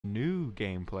new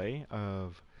gameplay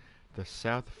of the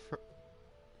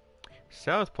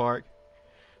South Park,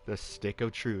 The Stick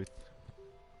of Truth.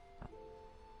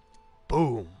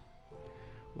 Boom!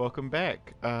 Welcome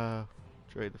back.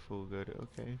 Trade the full good.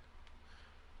 Okay.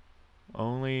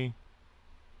 Only.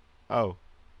 Oh.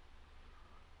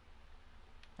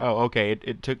 Oh, okay.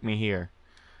 It took me here.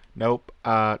 Nope.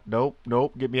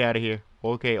 Nope. Get me out of here.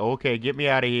 Okay. Get me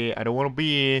out of here. I don't want to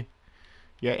be here.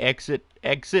 Yeah, exit.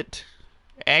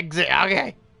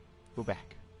 Okay. Go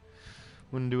back.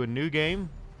 I'm gonna do a new game.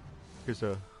 Because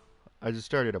I just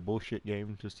started a bullshit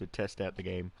game just to test out the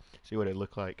game, see what it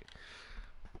looked like.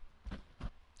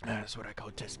 That's what I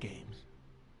call test games.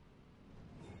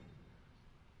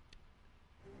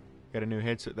 Got a new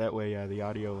headset, that way the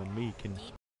audio and me can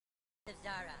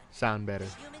sound better.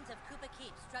 The humans of Koopa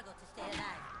Keep struggle to stay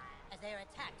alive as they are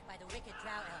attacked by the wicked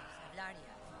drow elves of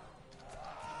Larnia.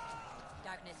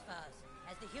 Darkness falls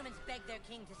as the humans beg their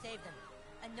king to save them.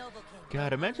 A noble king.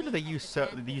 God, imagine if they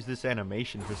use this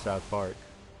animation for South Park.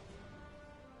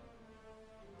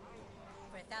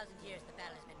 For 1,000 years, the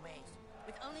battle has been waged,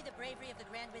 with only the bravery of the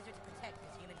Grand Wizard to protect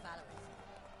his human followers.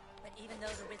 But even though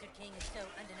the Wizard King is so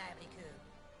undeniably cool,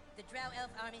 the drow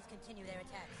elf armies continue their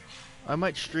attacks. I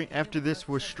might stream after this.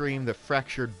 We'll stream the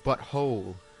Fractured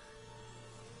Butthole.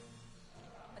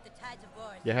 But the tides of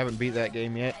war. You haven't beat that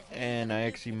game yet, and I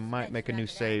actually might make a new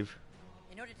save.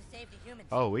 In order to save the humans,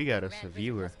 Oh, we got us the a Grand Wizard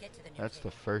viewer. must get to the new That's king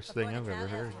the first before thing the I've drow ever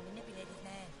elves heard. can manipulate his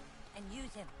man and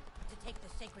use him to take the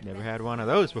sacred Never relic. had one of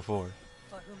those before.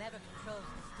 For whomever controls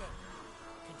the stick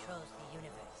controls the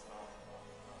universe.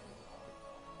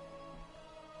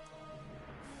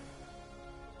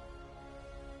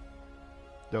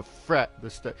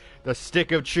 The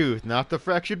stick of truth, not the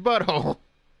fractured butthole.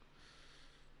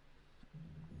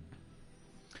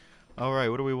 All right,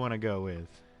 what do we want to go with?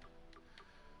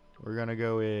 We're gonna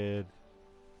go with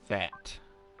that.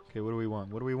 Okay, what do we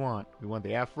want? We want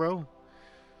the afro?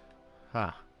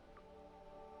 Huh.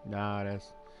 Nah,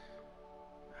 that's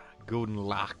golden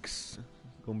locks.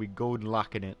 Gonna be golden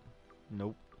locking it.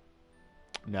 Nope.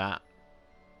 Nah.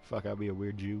 Fuck, I'll be a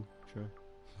weird Jew. Sure.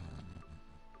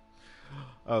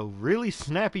 A really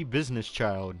snappy business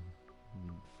child.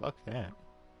 Fuck that.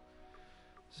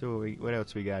 So what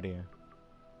else we got here?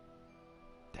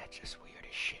 That's just weird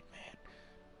as shit, man.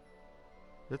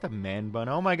 Is that the man bun?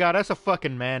 Oh my god, that's a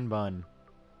fucking man bun.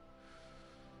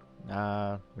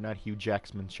 Nah, we're not Hugh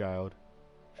Jackman's child.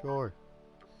 Sure.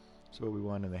 That's what we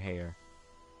want in the hair.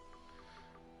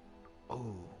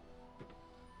 Oh.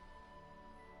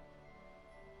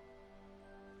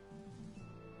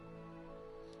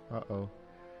 Uh-oh.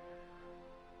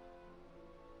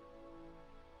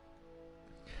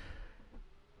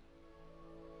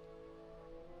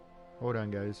 Hold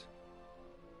on, guys.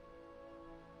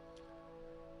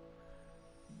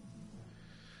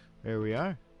 There we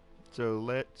are. So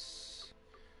let's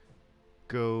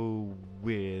go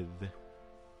with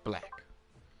black.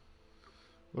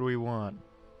 What do we want?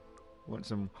 Want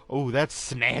some... Oh,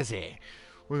 that's snazzy.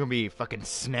 We're gonna be fucking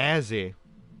snazzy.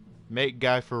 Make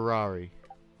Guy Ferrari.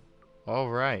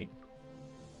 Alright.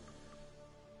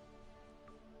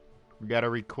 We got a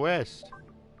request.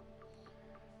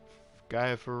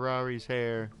 Guy Ferrari's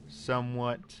hair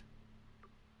somewhat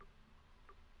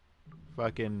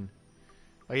fucking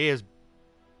like he has.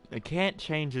 I can't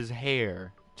change his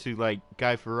hair to like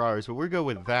Guy Ferrari, so we'll go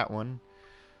with that one.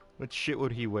 What shit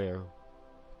would he wear?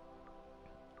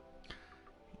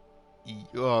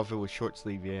 Oh, if it was short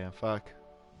sleeve, yeah, fuck.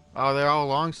 Oh, they're all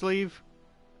long sleeve?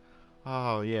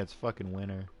 Oh, yeah, it's fucking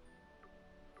winter.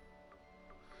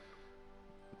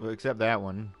 Well, except that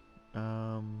one.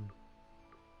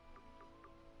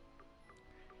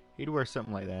 He'd wear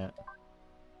something like that.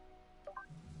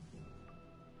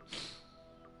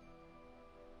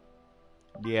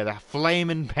 Yeah, the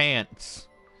flaming pants.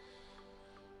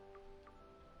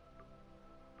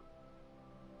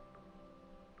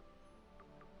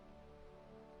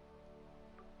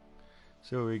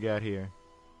 So what we got here?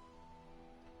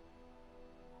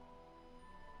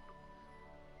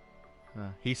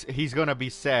 He's gonna be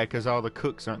sad because all the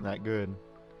cooks aren't that good.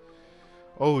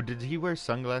 Oh, did he wear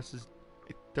sunglasses?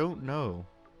 I don't know.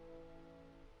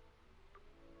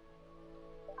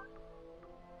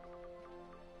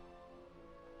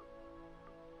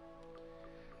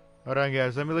 Hold on,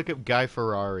 guys. Let me look up Guy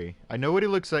Ferrari. I know what he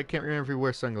looks like. Can't remember if he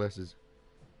wears sunglasses.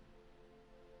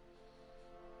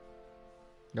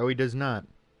 No, he does not.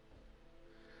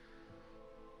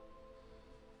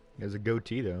 He has a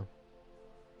goatee, though.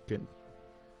 Good.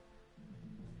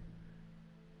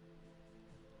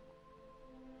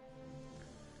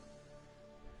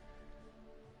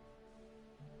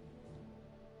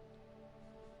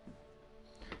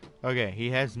 Okay, he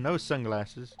has no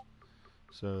sunglasses.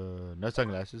 So, no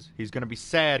sunglasses. He's gonna be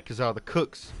sad because all the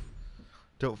cooks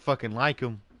don't fucking like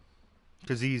him.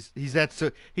 Because he's that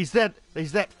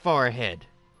far ahead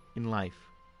in life.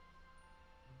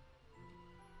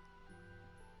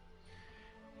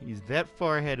 He's that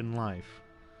far ahead in life.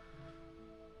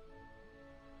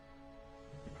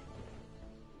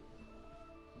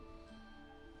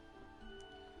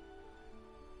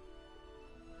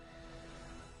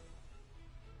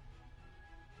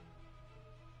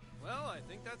 Well, I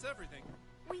think that's everything.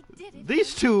 We did it.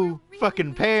 These two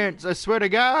fucking parents, I swear to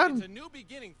It's God. a new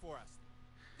beginning for us.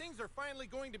 Things are finally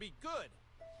going to be good.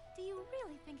 Do you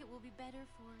really think it will be better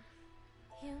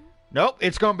for him? Nope,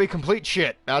 it's gonna be complete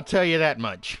shit. I'll tell you that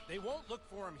much. They won't look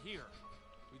for him here.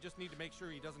 We just need to make sure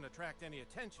he doesn't attract any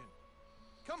attention.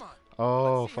 Come on.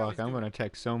 Oh, Let's see how fuck, he's I'm doing. gonna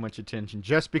take so much attention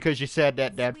just because you said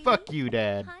that, Dad. Sweetie? Fuck you,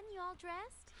 Dad. Hun, you all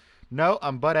dressed? No,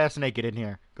 I'm butt-ass naked in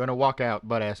here. Gonna walk out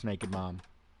butt-ass naked, Mom.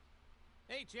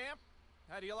 Hey, champ.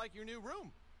 How do you like your new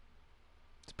room?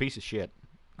 It's a piece of shit.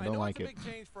 I don't know like it's a it.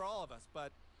 big change for all of us,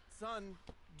 but son,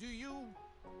 do you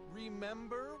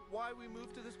remember why we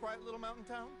moved to this quiet little mountain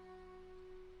town?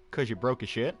 Cause you broke a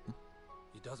shit?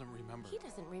 He doesn't remember. He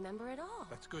doesn't remember at all.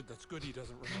 That's good. That's good. He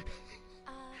doesn't remember.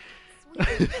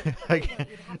 Sweetie.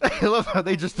 I love how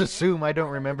they just assume I don't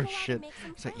remember Go out and shit. make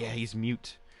some It's like, yeah, friends. he's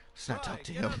mute. Let's not talk Right,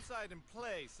 to get him. outside and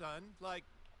play, son. Like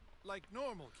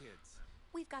normal kids.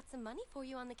 We've got some money for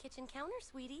you on the kitchen counter,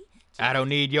 sweetie. I don't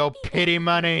need your pity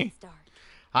money. Start.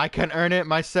 I can earn it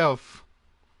myself.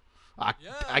 I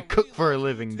Yeah, cook we for a love you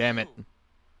living, damn it. too.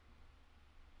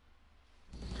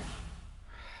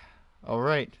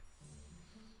 Alright.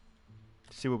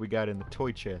 See what we got in the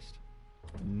toy chest.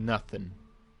 Nothing.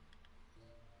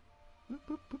 Boop,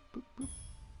 boop, boop, boop, boop.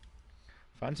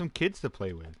 Find some kids to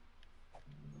play with.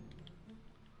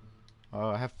 Oh,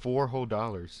 I have $4 whole.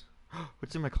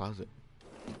 What's in my closet?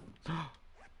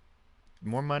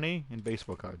 More money and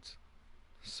baseball cards.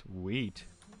 Sweet.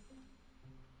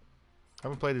 I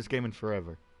haven't played this game in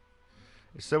forever.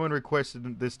 Someone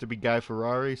requested this to be Guy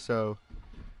Ferrari, so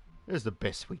it was the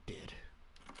best we did.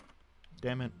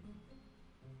 Damn it.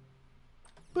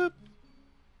 Boop.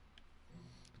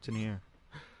 What's in here?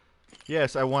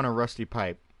 Yes, I want a rusty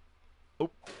pipe. Oh.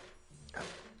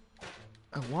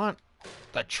 I want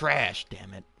the trash,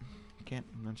 damn it. Can't,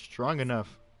 I'm not strong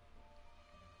enough.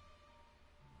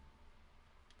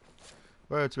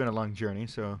 Well, it's been a long journey,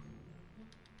 so...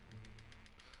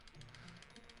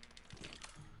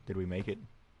 Did we make it?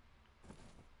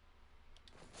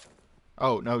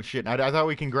 Oh, no, shit. I thought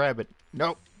we can grab it.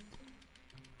 Nope.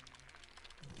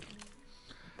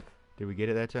 Did we get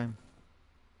it that time?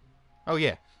 Oh,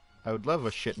 yeah. I would love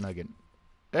a shit nugget.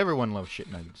 Everyone loves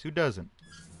shit nuggets. Who doesn't?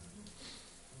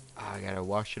 Ah, I gotta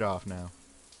wash it off now.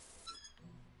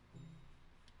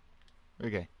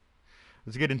 Okay.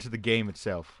 Let's get into the game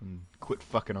itself and quit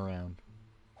fucking around.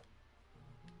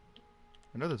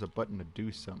 I know there's a button to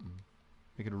do something.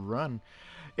 I could run.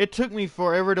 It took me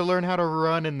forever to learn how to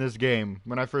run in this game.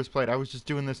 When I first played, I was just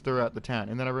doing this throughout the town.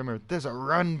 And then I remembered, there's a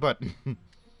run button.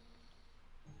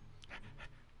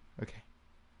 Okay.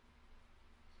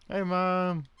 Hey,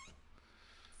 Mom.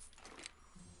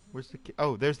 Where's the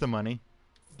oh, there's the money.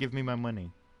 Give me my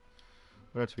money.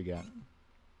 What else we got?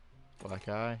 Black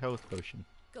eye, health potion.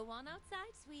 Go on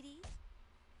outside, sweetie.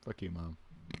 Fuck you, Mom.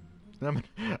 I'm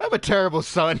a terrible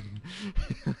son.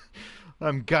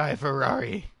 I'm Guy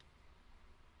Ferrari.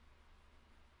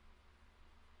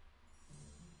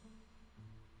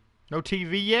 No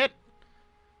TV yet?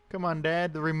 Come on,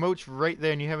 Dad. The remote's right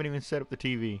there and you haven't even set up the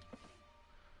TV.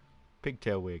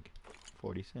 Pigtail wig.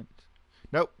 40 cents.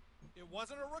 Nope. It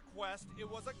wasn't a request. It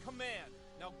was a command.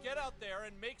 Now get out there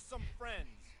and make some friends.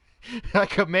 I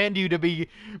command you to be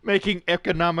making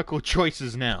economical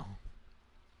choices now.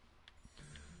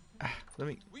 Let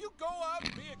me... Will you go out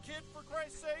and be a kid for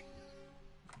Christ's sake?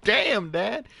 Damn,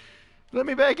 Dad. Let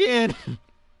me back in.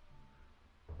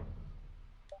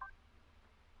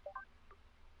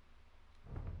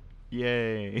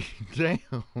 Yay.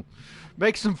 Damn.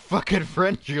 Make some fucking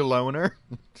friends, you loner.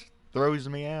 Throws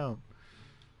me out.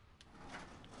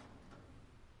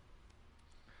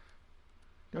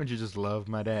 Don't you just love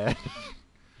my dad?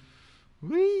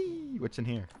 Whee! What's in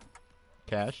here?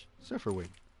 Cash? Surfer wig.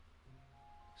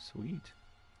 Sweet.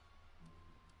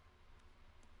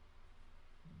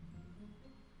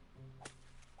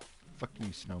 Fuck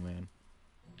you, snowman.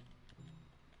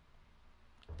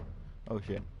 Oh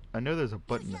shit. I know there's a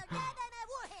button.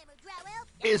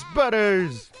 It's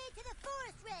Butters!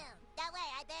 That way,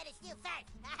 I managed you first.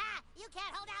 Aha! You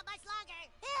can't hold out much longer.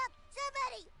 Help!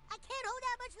 Somebody! I can't hold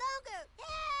out much longer.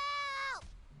 Help!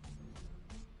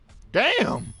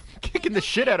 Damn! Kicking the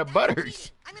shit out of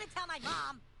Butters. I'm gonna tell my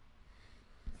mom.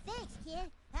 Thanks, kid.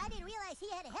 I didn't realize he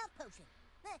had a health potion.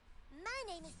 My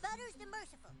name is Butters the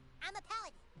Merciful. I'm a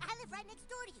paladin. I live right next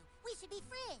door to you. We should be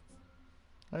friends.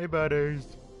 Hey,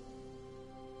 Butters.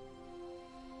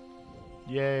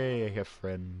 Yay, I have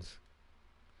friends.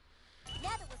 Now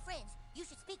that we're friends, you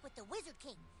should speak with the Wizard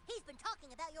King. He's been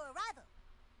talking about your arrival.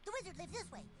 The wizard lives this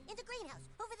way, in the greenhouse,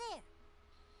 over there.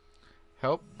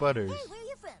 Help Butters. Hey, where are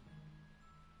you from?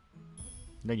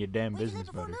 None of your damn Where'd you business,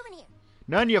 live before Butters. moving here?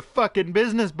 None of your fucking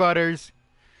business, Butters.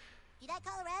 You like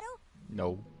Colorado?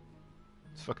 No.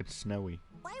 It's fucking snowy.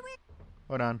 Why were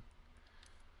Hold on.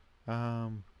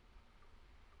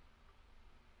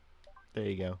 There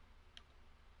you go.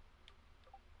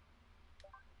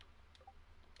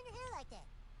 your hair like that?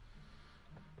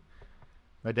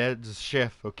 My dad's a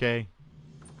chef, okay?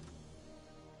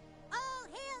 All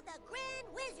hail the Grand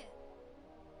Wizard!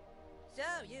 So,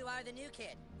 you are the new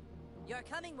kid. Your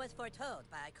coming was foretold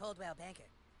by Coldwell Banker.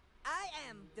 I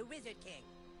am the Wizard King.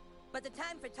 But the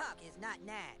time for talk is not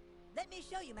now. Let me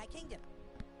show you my kingdom.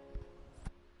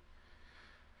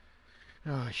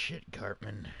 Oh, shit,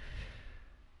 Cartman.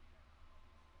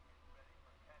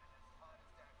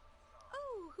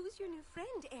 Oh, who's your new friend,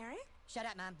 Eric? Shut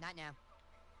up, Mom. Not now.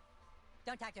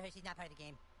 Don't talk to her. She's not part of the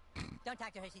game. Don't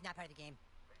talk to her. She's not part of the game.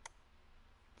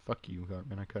 Fuck you,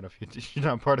 Cartman. I cut off you. You're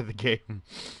not part of the game.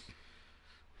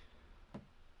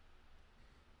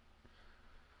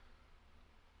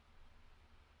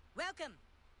 Welcome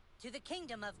to the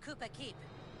kingdom of Koopa Keep.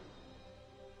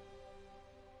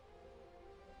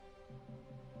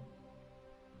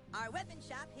 Our weapon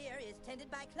shop here is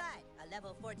tended by Clyde, a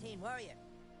level 14 warrior.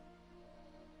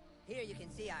 Here you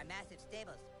can see our massive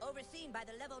stables, overseen by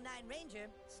the level 9 ranger,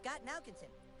 Scott Malkinson,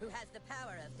 who has the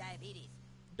power of diabetes.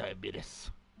 Diabetes.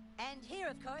 And here,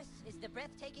 of course, is the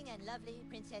breathtaking and lovely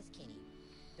Princess Kenny,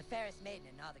 the fairest maiden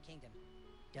in all the kingdom.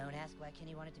 Don't ask why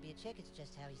Kenny wanted to be a chick, it's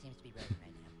just how he seems to be rolling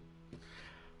right now.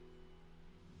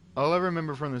 All I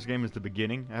remember from this game is the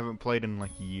beginning. I haven't played in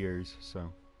like years,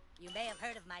 so. You may have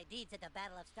heard of my deeds at the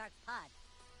Battle of Stark's Pod.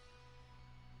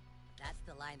 That's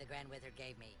the line the Grand Wizard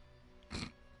gave me.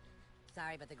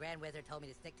 Sorry, but the Grand Wizard told me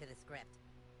to stick to the script.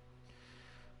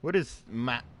 What does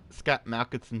Scott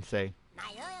Malkinson say?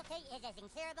 My loyalty is as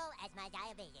incurable as my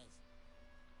diabetes.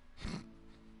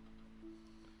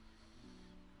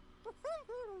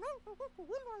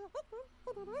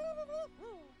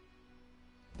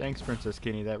 Thanks, Princess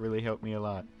Kenny. That really helped me a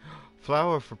lot.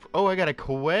 Flower for... Oh, I got a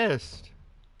quest!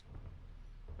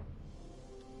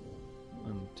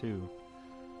 1, 2.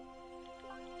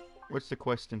 What's the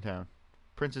quest in town?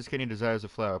 Princess Kenny desires a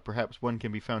flower. Perhaps one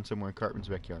can be found somewhere in Cartman's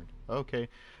backyard. Okay.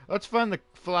 Let's find the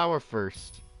flower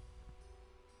first.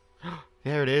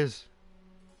 There it is.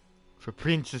 For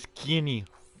Princess Kenny.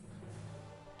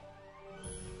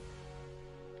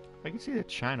 I can see the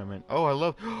Chinaman. Oh, I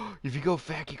love... If you go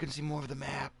back, you can see more of the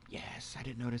map. Yes, I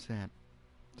didn't notice that.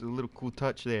 It's a little cool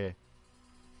touch there.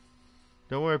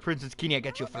 Don't worry, Princess Kenny, I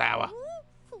got you a flower.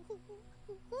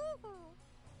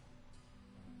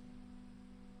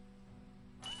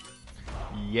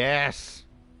 Yes!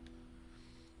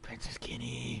 Princess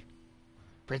Kenny!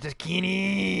 Princess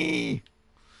Kenny!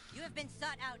 You have been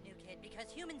sought out, new kid,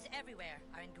 because humans everywhere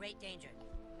are in great danger.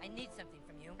 I need something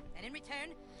from you, and in return,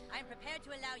 I am prepared to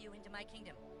allow you into my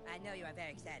kingdom. I know you are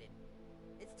very excited.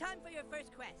 It's time for your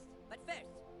first quest, but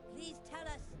first, please tell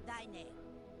us thy name.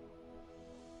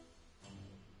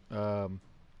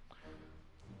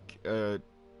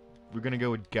 We're gonna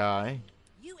go with Guy.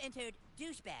 You entered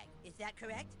douchebag, is that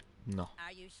correct? No.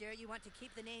 Are you sure you want to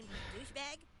keep the name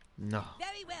douchebag? No.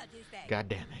 Very well, douchebag. God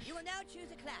damn it. You will now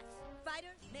choose a class: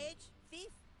 fighter, mage,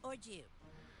 thief, or Jew.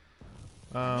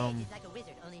 A mage is like a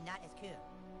wizard, only not as cool.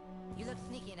 You look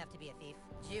sneaky enough to be a thief.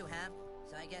 Jew, huh?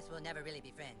 So I guess we'll never really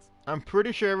be friends. I'm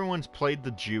pretty sure everyone's played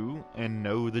the Jew and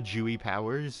know the Jewy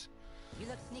powers, You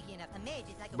look sneaky enough. A mage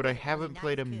is like a but I wizard, only haven't not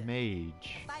played as a cool.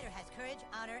 mage. A fighter has courage,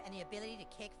 honor, and the ability to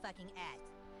kick fucking ass.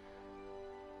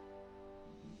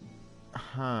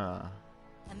 Huh.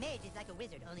 A mage is like a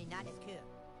wizard, only not as cool.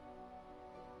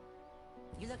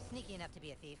 You look sneaky enough to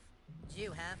be a thief.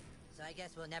 Jew, huh? So I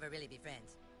guess we'll never really be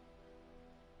friends.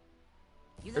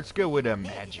 You look Let's go with sneaky. a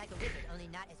mage magic. is like a wizard, only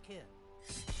not as cool.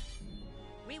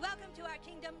 We welcome to our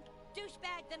kingdom,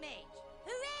 Douchebag the Mage.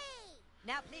 Hooray!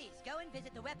 Now please, go and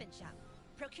visit the weapon shop.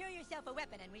 Procure yourself a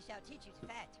weapon and we shall teach you to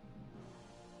fight.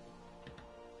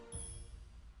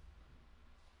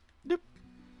 Doop.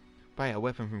 Buy a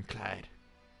weapon from Clyde.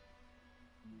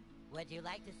 Would you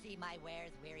like to see my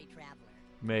wares, weary traveler?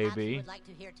 Perhaps you Maybe. would like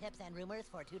to hear tips and rumors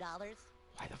for $2?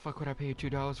 Why the fuck would I pay you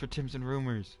 $2 for Tims and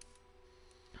Rumors?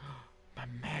 My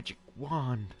magic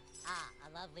wand. Ah,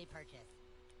 a lovely purchase.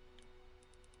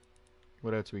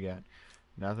 What else we got?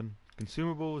 Nothing.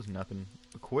 Consumables, nothing.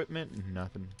 Equipment,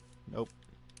 nothing. Nope.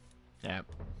 Yep.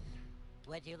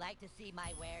 Would you like to see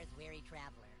my wares, weary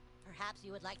traveler? Perhaps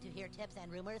you would like to hear tips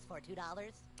and rumors for $2?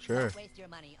 Sure. Don't waste your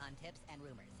money on tips and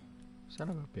rumors. Son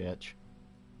of a bitch.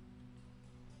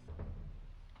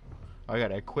 I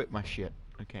gotta equip my shit.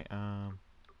 Okay,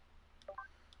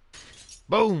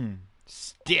 boom!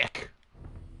 Stick!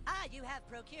 Ah, you have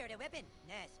procured a weapon.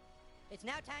 Yes. It's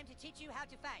now time to teach you how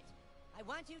to fight. I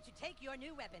want you to take your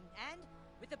new weapon and,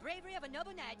 with the bravery of a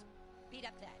noble knight, beat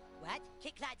up Clyde. What?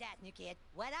 Kick Clyde's ass, new kid.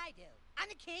 What I do? I'm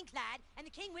the king, Clyde, and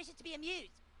the king wishes to be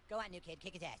amused. Go on, new kid,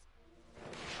 kick his ass.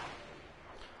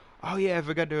 Oh yeah, I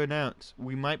forgot to announce.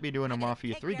 We might be doing a I'm gonna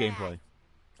Mafia kick 3 your gameplay. ass.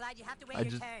 Clyde, you have to wait I your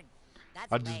just- turn. That's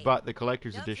I just lame. bought the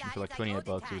collector's No, edition Clyde, for like it's 28 olden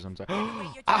bucks or times. something. You have to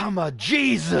wait your I'm turn. a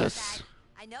Jesus!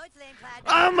 I know it's lame, Clyde.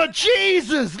 I'm a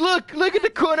Jesus! Look at the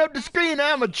corner of the screen.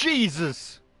 I'm a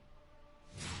Jesus!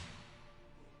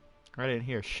 I didn't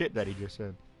hear shit that he just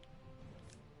said.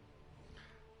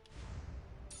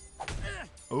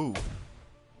 Ooh.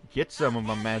 Get some of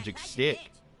my magic Clyde's a stick.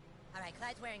 bitch. All right,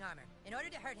 Clyde's wearing armor. In order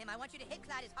to hurt him, I want you to hit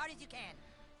Clyde as hard as you can.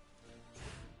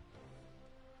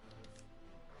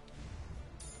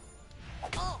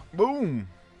 Oh! Boom!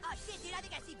 Oh shit, dude, I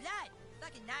think I see blood.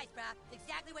 Fucking nice, bro.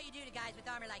 Exactly what you do to guys with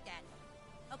armor like that.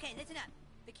 Okay, listen up.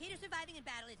 The key to surviving in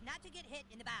battle is not to get hit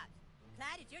in the bows.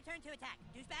 Clyde, it's your turn to attack.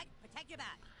 Douchebag, protect your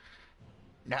bows.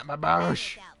 Not my Prepare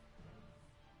bosh. yourself.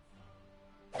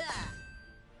 Ugh.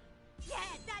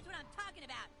 Yes, that's what I'm talking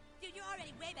about. Dude, you're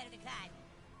already way better than Clyde.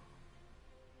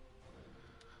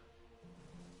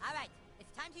 All right,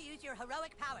 it's time to use your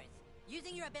heroic powers.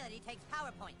 Using your ability takes power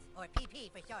points, or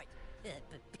PP for short.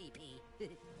 PP.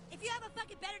 If you have a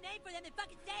fucking better name for them, then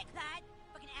fucking say it, Clyde.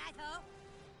 Fucking asshole.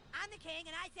 I'm the king,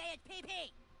 and I say it's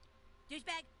PP.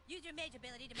 Douchebag, use your mage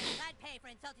ability to make Clyde pay for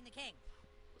insulting the king.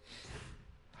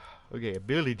 Okay,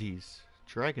 abilities.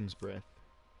 Dragon's Breath.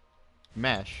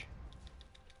 Mash.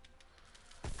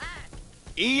 Ah,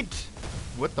 Eat!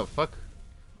 What the fuck?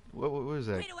 What was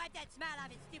that? way to wipe that smile off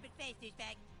his stupid face,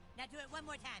 douchebag. Now do it one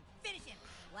more time. Finish him.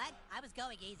 What? I was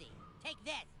going easy. Take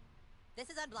this. This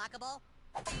is unblockable.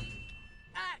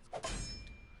 Ah!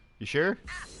 You sure?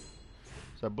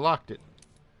 So I blocked it.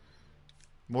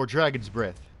 More Dragon's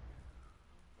Breath.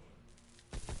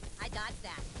 I dodged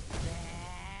that.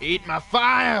 Eat my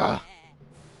fire!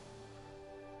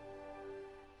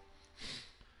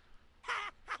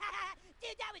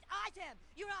 Dude, that was awesome!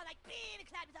 You were all like, beam, and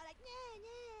Clyde was all like,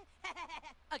 nah,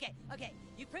 nah. Okay.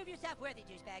 You prove yourself worthy,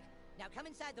 douchebag. Now come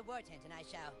inside the war tent and I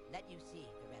shall let you see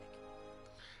the relic.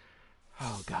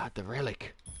 Oh god, the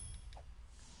relic.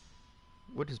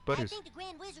 What is I Butters? think the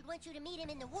Grand Wizard wants you to meet him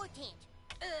in the war tent.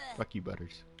 Ugh. Fuck you,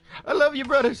 Butters. I love you,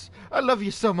 brothers. I love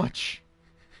you so much.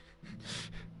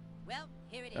 Well,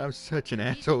 here it is. I'm such an The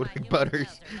reason asshole why to humans and Butters.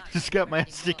 elves are not Just got my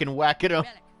fighting stick war. and whacking A him.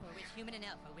 relic for which human and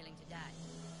elf are willing to die.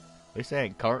 They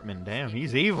say Cartman, damn,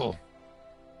 he's evil.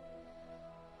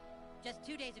 Just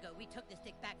 2 days ago, we took the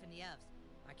stick back from the elves.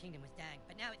 Our kingdom was dying,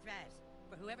 but now it thrives.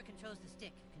 For whoever controls the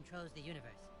stick controls the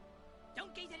universe.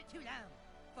 Don't gaze at it too long,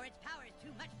 for its power is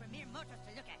too much for mere mortals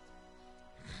to look at.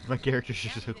 My character's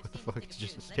Now just that like, you've what the seen fuck? the It's stick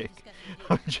just a of stick. truth,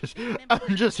 let me discuss it with you.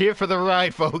 I'm just here for the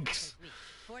ride, folks.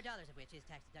 $4 of which is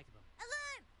tax deductible.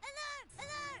 Alarm! Alarm!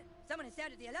 Alarm! Someone has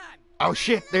sounded the alarm. Oh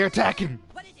shit, they're attacking.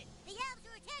 What is it? The elves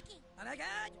are attacking! Oh my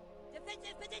god!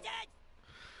 Defensive position!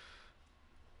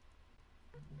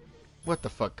 What the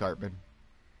fuck, Cartman?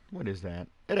 What is that?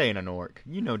 It ain't an orc.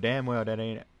 You know damn well that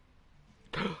ain't it.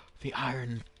 The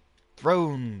Iron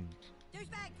Throne.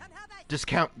 Douchebag, come help us!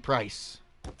 Discount price.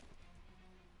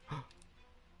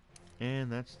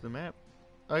 And that's the map.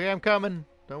 Okay, I'm coming.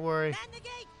 Don't worry. Man the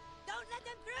gate! Don't let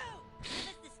them through! Give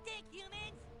us the stick,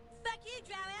 humans! Fuck you,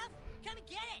 Drow Elf! Come and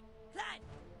get it! Clyde,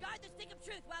 guard the stick of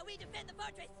truth while we defend the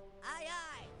fortress! Aye,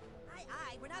 aye! Aye,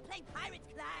 aye! We're not playing pirates,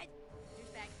 Clyde!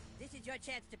 Douchebag, this is your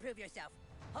chance to prove yourself.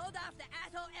 Hold off the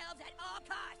asshole elves at all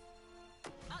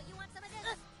costs! Oh, you want some of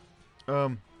this?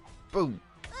 Boom.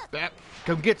 Bap.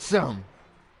 Come get some.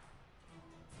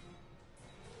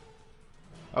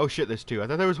 Oh shit, there's two. I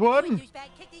thought there was one. Douchebag,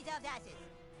 kick these elves' asses!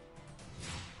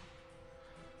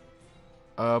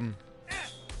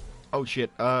 Oh shit.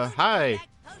 Hi. Douchebag,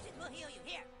 potions will heal you.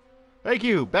 Here! Thank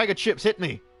you. Bag of chips hit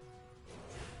me.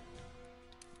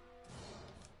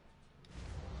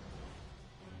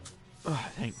 Oh,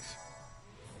 thanks.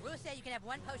 Rules say you can have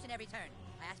one potion every turn.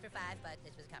 I asked for 5, but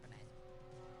this was a compromise.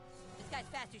 This guy's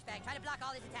fast, douchebag. Try to block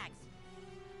all his attacks.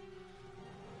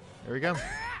 There we go.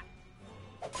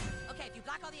 Okay, if you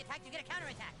block all the attacks, you get a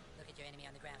counterattack. Look at your enemy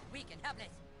on the ground. Weak and helpless.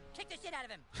 Kick the shit out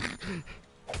of him.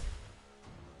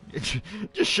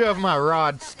 Just shove my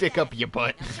rod stick up your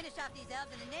butt. Now finish off these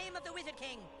elves in the name of the Wizard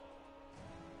King.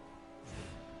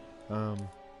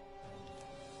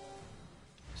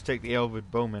 Let's take the Elven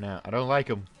Bowman out. I don't like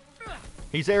him.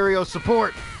 He's aerial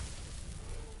support.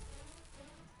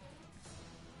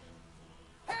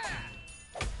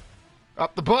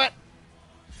 Up the butt.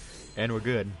 And we're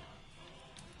good.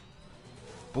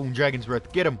 Boom, Dragon's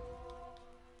Breath. Get him.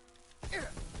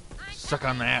 Suck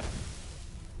on that.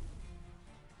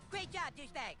 Great job,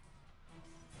 douchebag.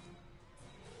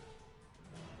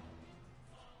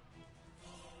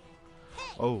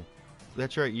 Oh,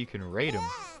 that's right. You can raid him.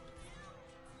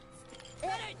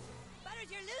 Butters! Butters,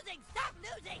 you're losing! Stop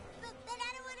losing! But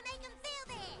I don't want to make him feel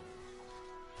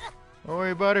bad. Don't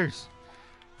worry, Butters.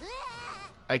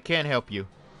 I can't help you.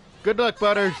 Good luck,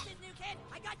 Butters. This new kid,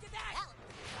 I got your back!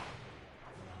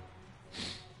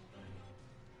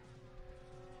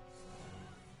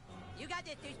 You got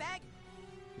this, douchebag.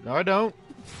 No, I don't.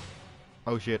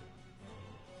 Oh, shit.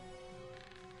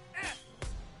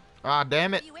 Ah,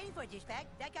 damn What it. are you waiting for, douchebag?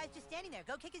 That guy's just standing there.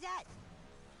 Go kick his ass.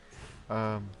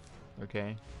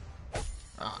 Okay.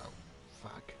 Oh,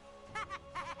 fuck.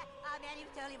 Oh man, he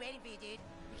was totally waiting for you, dude.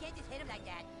 You can't just hit him like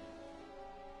that.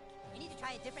 You need to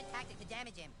try a different tactic to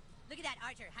damage him. Look at that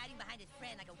archer hiding behind his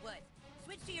friend like a wuss.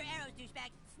 Switch to your arrows, douchebag.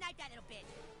 Snipe that little bitch.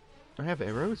 I have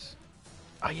arrows?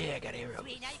 Oh, yeah, I got arrows.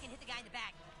 Sweet, now you can hit the guy in the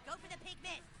back. Go for the pink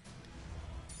miss.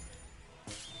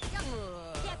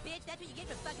 Yeah, bitch, that's what you get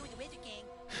for fucking with the Wizard King.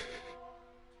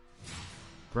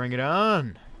 Bring it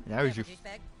on. That was Careful,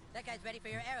 your... douchebag. That guy's ready for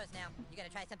your arrows now. You gotta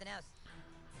try something else.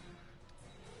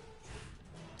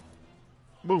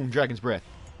 Boom, Dragon's Breath.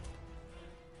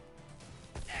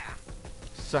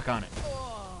 Suck on it.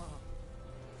 Oh.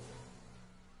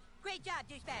 Great job,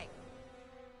 douchebag.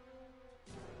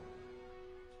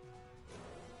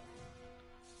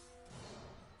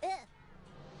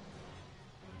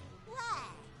 Why?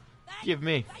 Give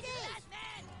me. Fight to the last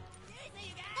man. Seriously,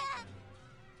 you guys.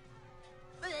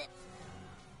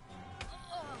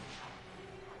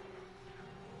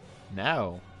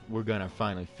 Now, we're gonna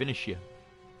finally finish you.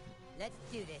 Let's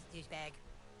do this, douchebag.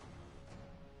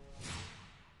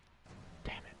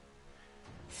 Damn it.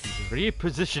 He's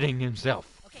repositioning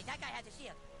himself. Okay, that guy has a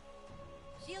shield.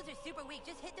 Shields are super weak.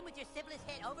 Just hit them with your simplest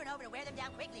hit over and over to wear them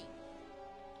down quickly.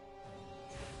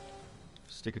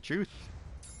 Stick of truth.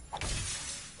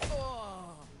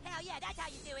 Oh. Hell yeah, that's how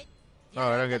you do it. Oh,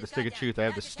 I don't get the stick of truth. I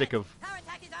have the stick of Power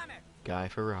attack his armor. Guy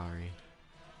Ferrari.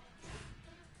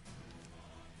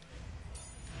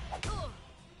 Ooh.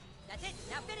 That's it.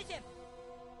 Now finish him.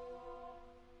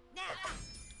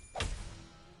 Now.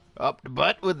 Up the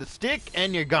butt with the stick,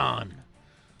 and you're gone.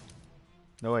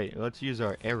 No, wait. Let's use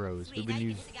our arrows. Sweet, We've now been you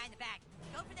using... can hit the guy in the back.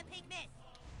 Go for the pink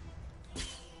miss.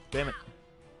 Damn it.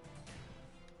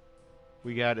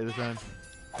 We got it this time.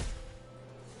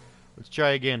 Let's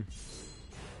try again.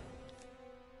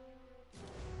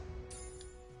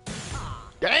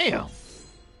 Damn! Now.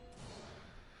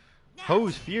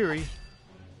 Hose Fury.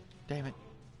 Damn it.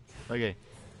 Okay.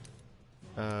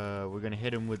 We're gonna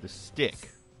hit him with the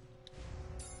stick.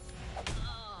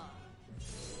 Oh.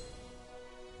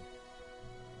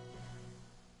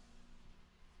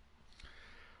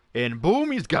 And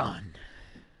boom, he's gone.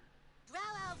 Drow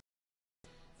elf.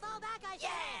 Fall back, I say.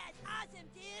 Yes, awesome,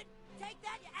 dude. Take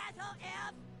that, you asshole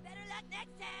elf. Better luck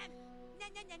next time. Na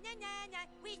na na na na na.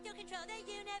 We still control the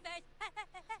universe.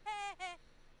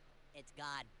 It's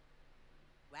gone.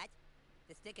 What?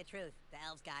 The stick of truth. The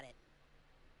elves got it.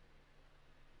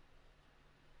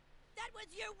 That was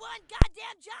your one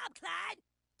goddamn job, Clyde!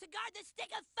 To guard the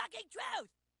stick of fucking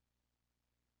truth!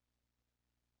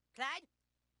 Clyde,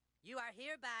 you are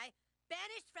hereby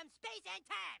banished from space and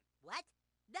time! What?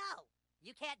 No!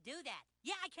 You can't do that.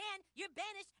 Yeah, I can! You're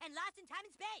banished and lost in time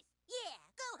and space! Yeah,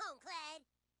 go home, Clyde.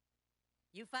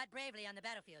 You fought bravely on the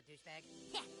battlefield, douchebag.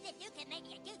 Yeah, if you can make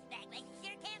me a douchebag, like you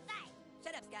sure can fight.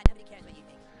 Shut up, Scott. Nobody cares what you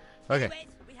think. Okay.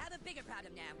 Anyways, we have a bigger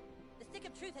problem now. The stick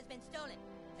of truth has been stolen,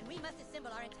 and we must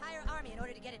assemble our entire army in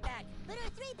order to get it back. But our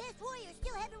 3 best warriors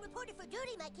still haven't reported for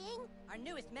duty, my king. Our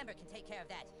newest member can take care of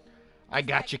that. I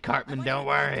got you, Cartman. I Don't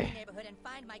want you to go to worry. the neighborhood and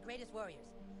find my greatest warriors,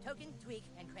 Token, Tweak,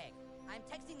 and Craig. I'm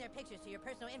texting their pictures to your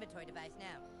personal inventory device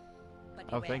now. But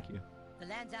Oh, beware. thank you. The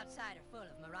lands outside are full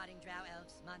of marauding drow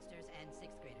elves, monsters, and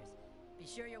 6th graders. Be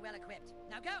sure you're well equipped.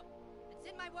 Now go! And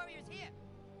send my warriors here!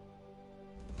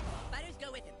 Fighters,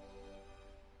 go with him.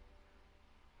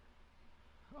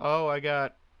 Oh, I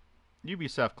got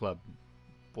Ubisoft Club.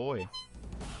 Boy,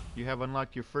 you have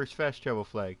unlocked your first fast travel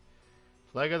flag.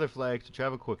 Flag other flags to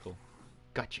travel quickly.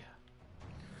 Gotcha.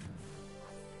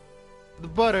 The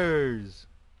Butters!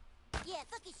 Yeah,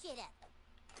 fuck his shit up.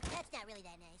 That's not really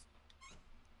that nice.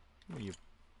 What are you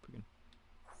freaking...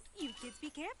 You kids be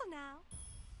careful now.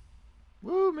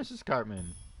 Woo, Mrs.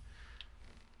 Cartman.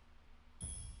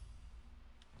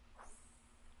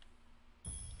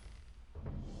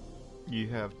 You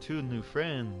have 2 new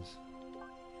friends.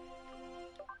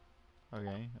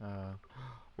 Okay,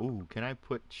 ooh, can I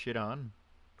put shit on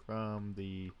from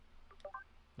the...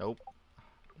 Nope.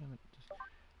 Damn it.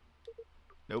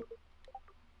 Nope.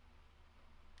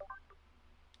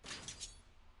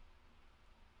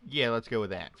 Yeah, let's go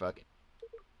with that. Fuck it.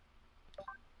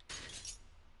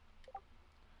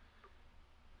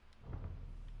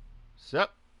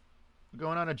 Sup? We're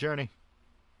going on a journey.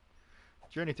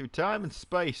 Journey through time and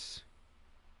space.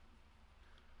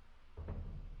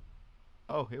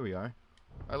 Oh, here we are.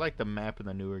 I like the map in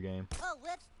the newer game. Oh,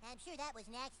 whoops. I'm sure that was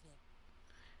an accident.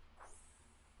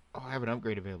 Oh, I have an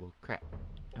upgrade available. Crap.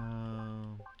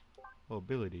 Oh,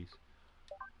 abilities.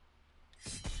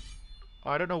 Oh,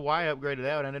 I don't know why I upgraded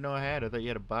that one. I didn't know I had it. I thought you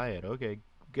had to buy it. Okay.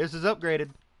 Guess it's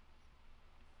upgraded.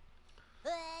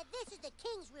 This is the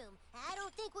king's room. I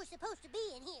don't think we're supposed to be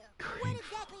in here. Green What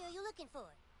exactly are you looking for?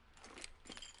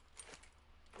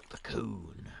 The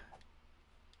coon.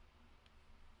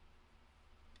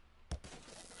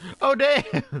 Oh,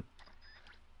 damn!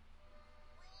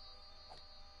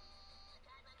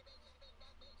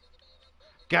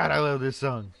 God, I love this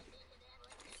song.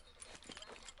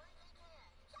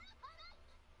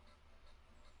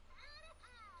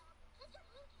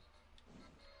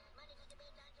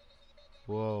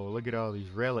 Whoa, look at all these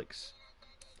relics.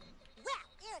 Wow,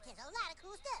 Eric has a lot of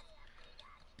cool stuff.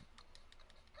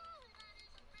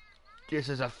 This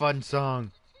is a fun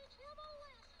song.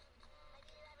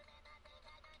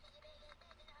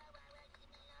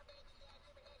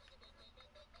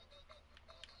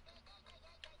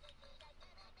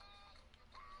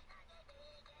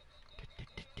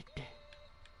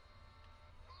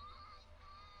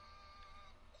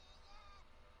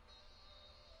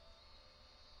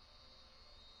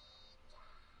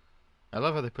 I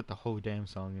love how they put the whole damn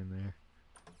song in there.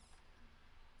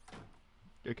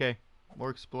 Okay, more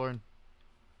exploring.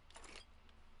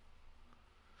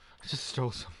 I just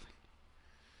stole something.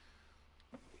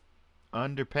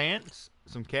 Underpants,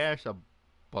 some cash, a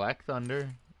Black Thunder,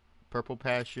 Purple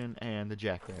Passion, and the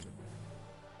Jackrabbit.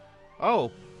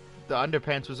 Oh, the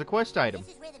underpants was a quest item.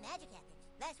 This is where the magic happens.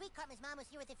 Last week, Cartman's mom was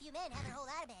here with a few men having a whole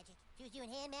lot of magic. She was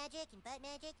doing hand magic and butt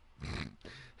magic.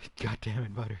 God damn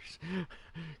it, Butters.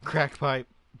 Crack pipe,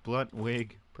 blunt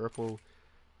wig, purple.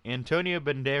 Antonio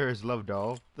Banderas love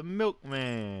doll, the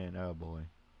milkman. Oh boy.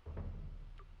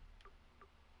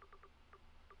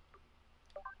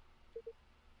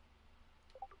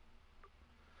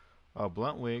 Oh,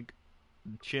 blunt wig,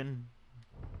 chin,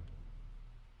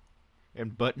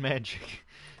 and butt magic.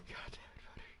 God damn it,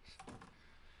 Butters.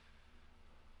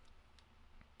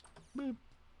 Boop.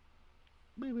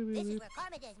 Boop, boop, boop, This is boop. where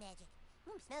Cartman does magic.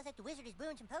 Smells like the wizard is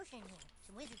brewing some potion in here.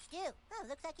 Some wizard stew. Oh,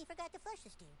 looks like he forgot to flush the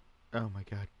stew. Oh my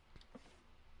god.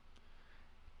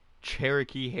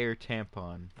 Cherokee hair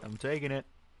tampon. I'm taking it.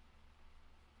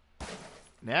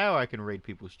 Now I can raid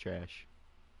people's trash.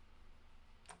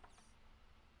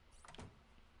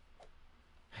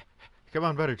 Come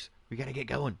on, Butters. We gotta get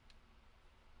going.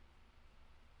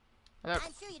 I'm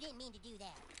sure you didn't mean to do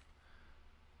that.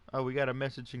 Oh, we got a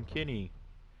message from Kenny.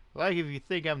 Like if you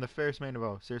think I'm the fairest man of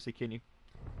all. Seriously, Kenny.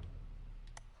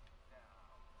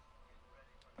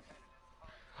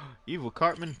 Evil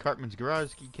Cartman, Cartman's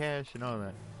garage key cache, and all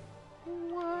that.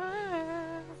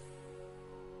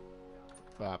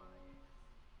 Bop.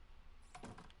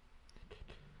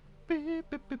 Beep,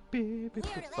 beep, beep, beep, beep. We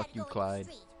aren't allowed Fuck to you, go Clyde. in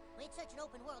the street. It's such an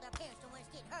open world, our parents don't want us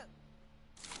getting hurt.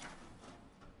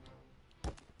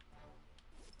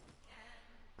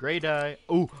 Great eye.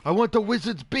 Oh, I want the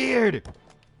wizard's beard!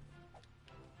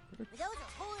 Those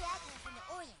are holy apples from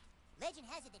the Orient. Legend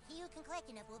has it that he who can collect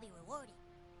enough will be rewarded.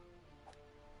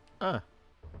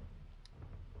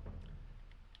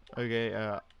 Okay,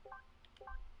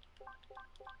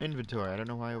 inventory. I don't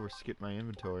know why I overskipped my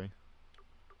inventory.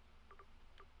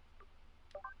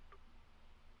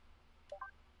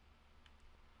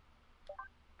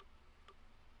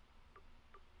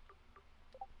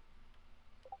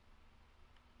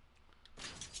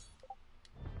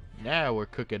 Now we're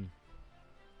cooking.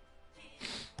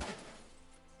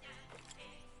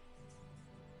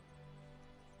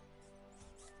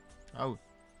 Oh,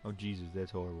 oh Jesus,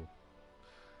 that's horrible.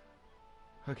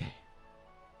 Okay,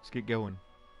 let's get going.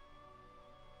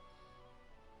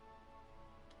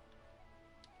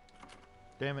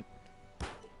 Damn it.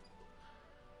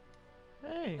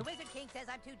 Hey. The Wizard King says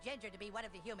I'm too ginger to be one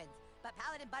of the humans, but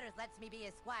Paladin Butters lets me be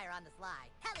his squire on the sly.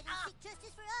 Paladins seek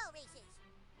justice for all races.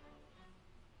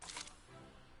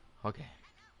 Okay.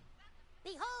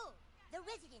 Behold, the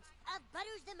residents of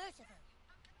Butters the Merciful.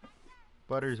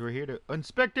 Butters, we're here to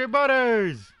Inspector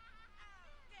Butters.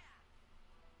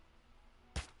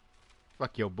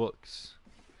 Fuck your books.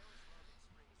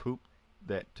 Poop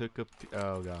that took a.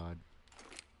 Oh God.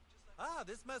 Ah,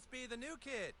 this must be the new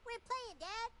kid. We're playing,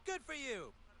 Dad. Good for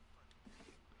you.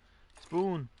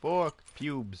 Spoon, fork,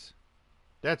 pubes.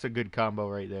 That's a good combo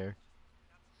right there.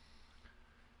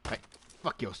 Hey,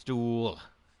 fuck your stool.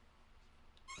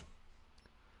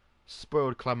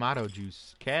 Spoiled clamato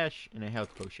juice, cash, and a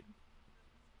health potion.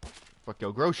 Fuck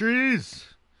your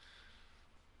groceries.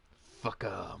 Fuck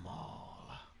 'em all.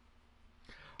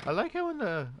 I like how in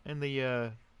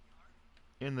the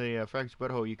Frank's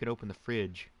butthole you can open the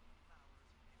fridge.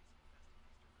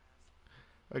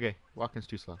 Okay, walking's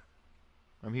too slow.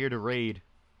 I'm here to raid.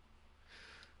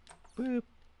 Boop.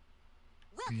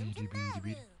 Welcome to my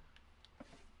room.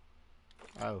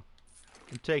 Oh,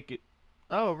 and take it.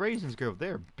 Oh, Raisins Grove.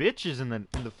 They're bitches in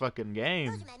the fucking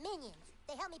game. Those are my minions.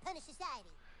 They help me punish society.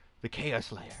 The Chaos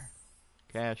Slayer.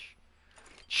 Cash.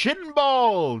 Shin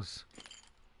balls.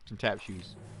 Some tap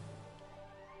shoes.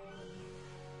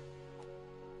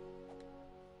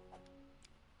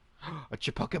 A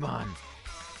Chipokemon.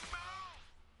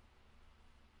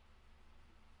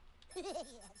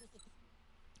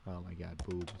 Oh my God,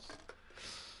 boobs.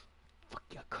 Fuck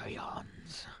your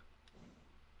crayons.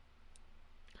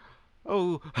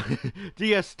 Oh,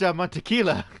 Diaz da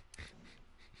Mantequilla.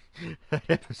 That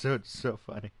episode's so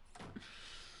funny.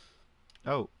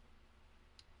 Oh,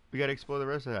 we gotta explore the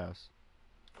rest of the house.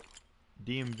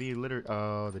 DMV litter.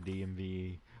 Oh, the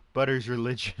DMV. Butters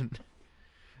religion.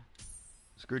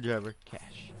 Screwdriver.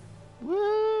 Cash.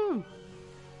 Woo!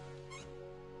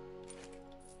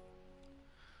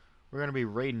 We're gonna be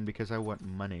raiding because I want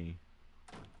money.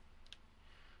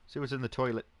 See what's in the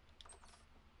toilet.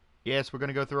 Yes, we're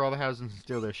gonna go through all the houses and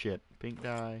steal their shit. Pink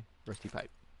dye, rusty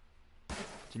pipe.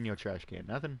 It's in your trash can.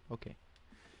 Nothing? Okay.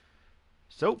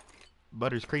 Soap.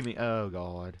 Butter's creamy. Oh,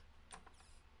 God.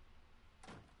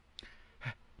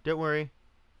 Don't worry.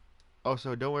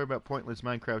 Also, don't worry about pointless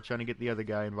Minecraft trying to get the other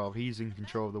guy involved. He's in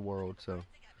control of the world, so.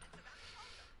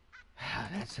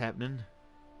 That's happening.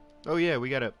 Oh, yeah, we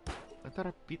gotta. I thought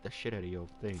I beat the shit out of your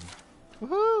thing.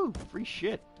 Woohoo! Free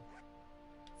shit.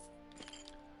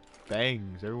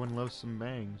 Bangs. Everyone loves some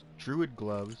bangs. Druid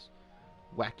gloves.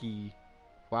 Wacky.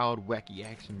 Wild, wacky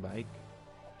action bike.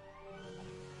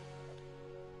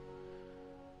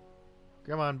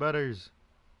 Come on, Butters.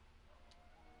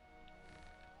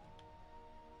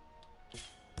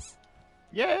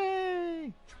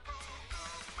 Yay!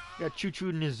 Got Choo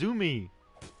Choo Nizumi.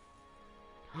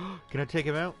 Can I take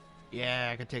him out? Yeah,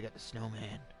 I can take out the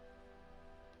snowman.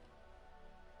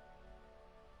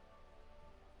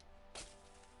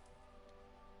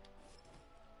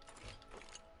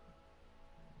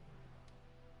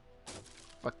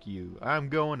 Fuck you. I'm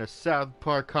going to South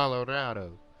Park,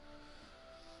 Colorado.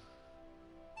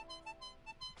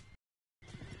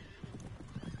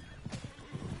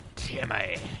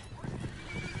 Timmy.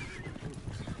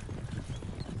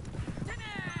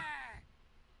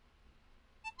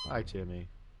 Hi, Timmy.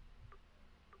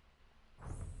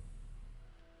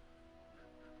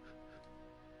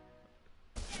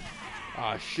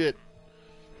 Ah, shit.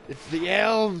 It's the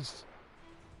elves.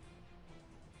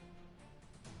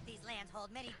 These lands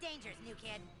hold many dangers, new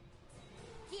kid.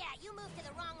 Yeah, you moved to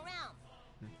the wrong realm.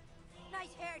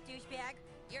 Nice hair, douchebag.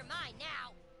 You're mine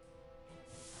now.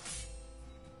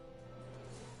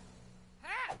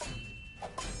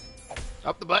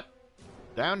 Up the butt.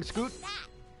 Down the scoot.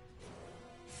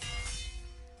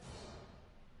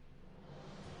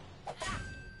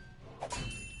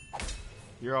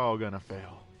 You're all gonna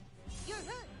fail. You're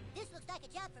hurt. This looks like a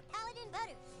job for Paladin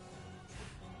Butters.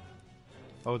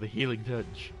 Oh, the healing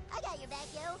touch. I got your back,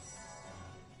 yo.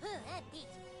 I'm beat.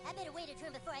 I better wait a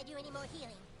turn before I do any more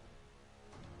healing.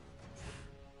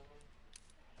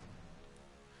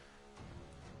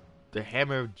 The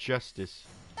Hammer of Justice.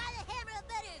 By the Hammer of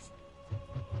Butters!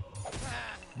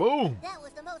 Boom! That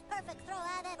was the most perfect throw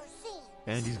I've ever seen.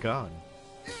 And he's gone.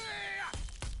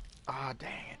 Ah,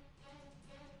 dang it.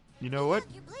 You know what,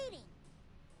 Look, you're bleeding.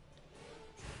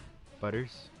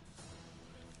 Butters?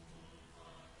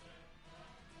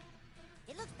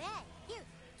 It looks bad. Here,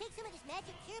 take some of this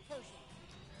magic cure potion.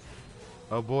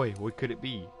 Oh boy, what could it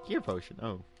be? Gear potion.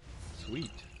 Oh,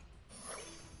 sweet.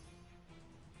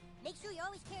 Make sure you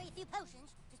always carry a few potions.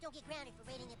 Just don't get grounded for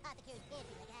raiding the apothecary's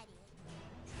pantry like I did.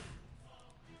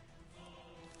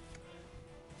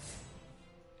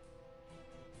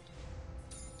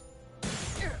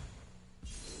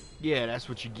 Yeah, that's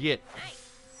what you get.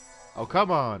 Oh, come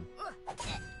on.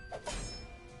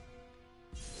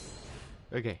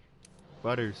 Okay.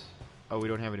 Butters. Oh, we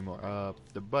don't have any more.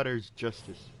 The Butters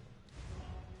Justice.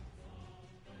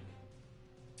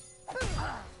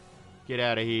 Get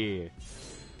out of here.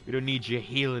 We don't need your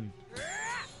healing.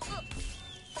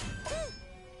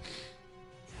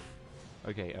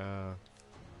 Okay,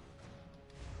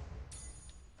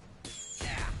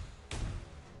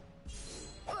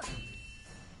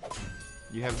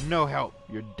 you have no help.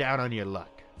 You're down on your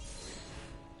luck.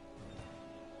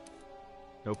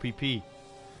 No PP.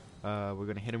 We're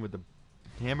gonna hit him with the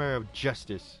Hammer of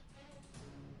Justice.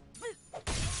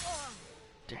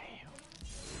 Damn.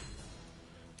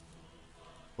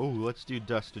 Oh, let's do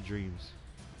Dust of Dreams.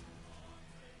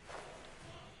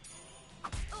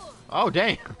 Oh,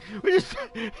 damn. We just...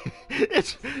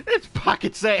 it's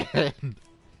pocket sand.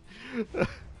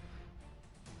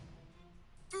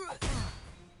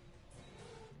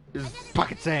 It's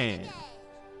pocket sand.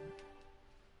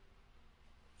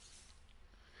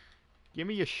 Give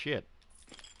me your shit.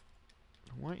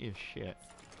 I want your shit.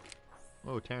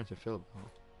 Oh, Terrence and Phillip. Oh.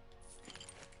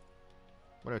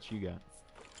 What else you got?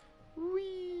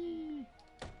 Whee!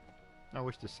 I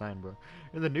wish the sign, bro.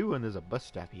 In the new one, there's a bus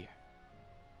stop here.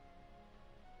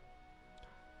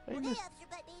 Hey, Well, hey, miss- Officer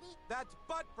Butt Baby. That's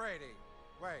Butt Brady.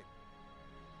 Wait.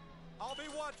 I'll be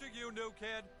watching you, new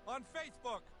kid, on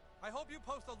Facebook. I hope you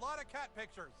post a lot of cat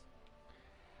pictures.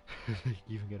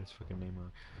 You even got his fucking name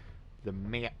wrong. The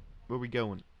map. Where we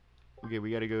going? Okay,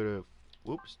 we gotta go to...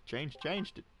 Whoops, changed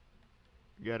it.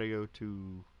 We gotta go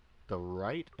to the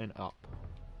right and up.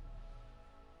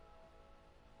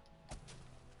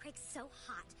 Craig's so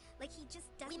hot. Like he just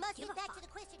doesn't We must give get a back fuck. to the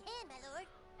question hand, my lord.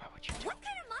 Why would you do What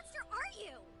kind of monster are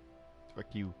you?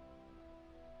 Fuck you.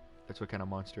 That's what kind of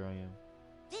monster I am.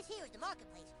 This here is the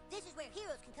marketplace. This is where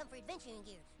heroes can come for adventuring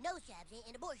gear, nose jabs,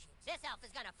 and abortions. This elf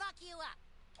is gonna fuck you up.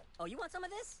 Oh, you want some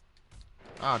of this?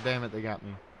 Oh, damn it, they got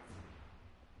me.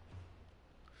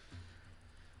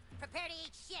 Prepare to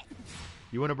eat shit.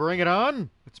 You wanna bring it on?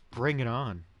 Let's bring it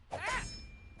on.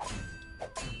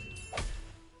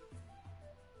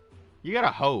 You got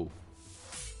a hoe.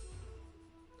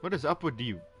 What is up with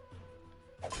you?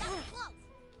 That was close.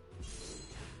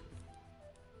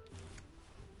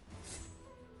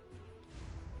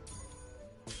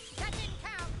 That didn't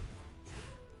count.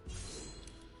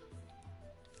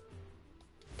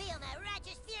 Feel my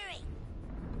righteous fury.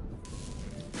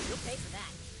 You'll pay for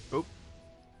that. Oh,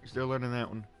 still learning that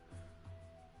one.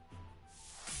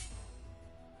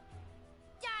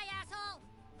 Die, asshole.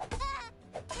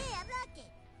 Hey, I blocked it.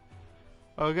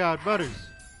 Oh god, Butters.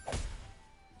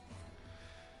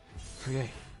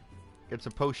 Okay. Get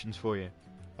some potions for you.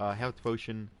 Health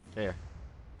potion. There.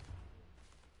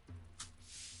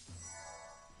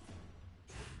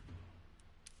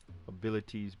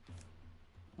 Abilities.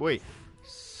 Wait.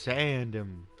 Sand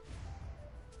him.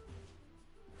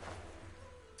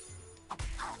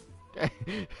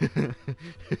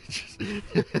 Just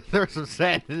throw some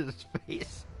sand in his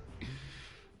face.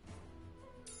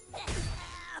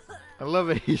 I love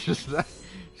it. He's just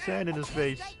sand in his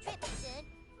face. Straight tripping, son.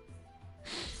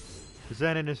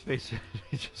 Sand in his face.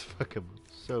 He just fuck him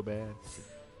so bad.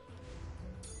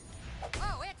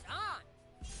 Oh, it's on.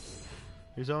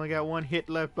 He's only got one hit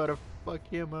left, but to fuck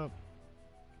him up.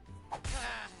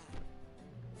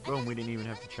 Boom, we didn't even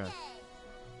have to try.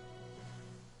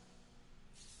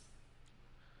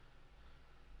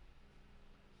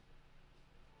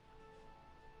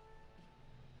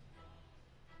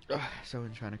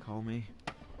 Someone trying to call me.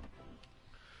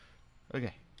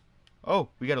 Okay. Oh,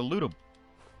 we gotta loot them.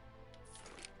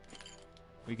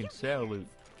 We can sell loot.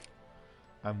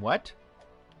 I'm what?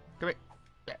 Come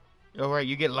here. Alright,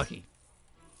 you get lucky.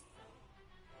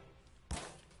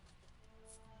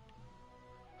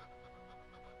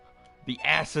 The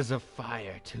asses of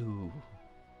fire, too.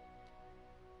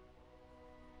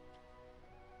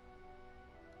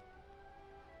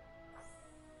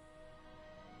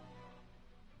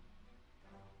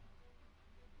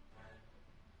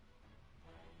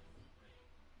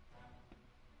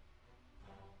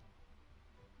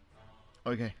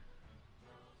 Okay.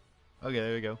 Okay,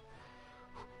 there we go.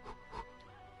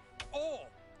 Oh!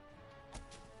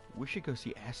 We should go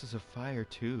see Asses of Fire,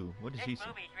 too. What does he say?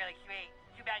 movie's really sweet.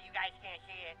 Too bad you guys can't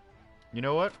see it. You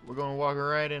know what? We're gonna walk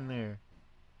right in there.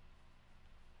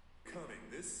 Coming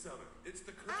this summer, it's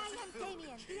the I classic am film Damien,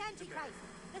 that the changed Antichrist,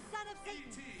 America. the son of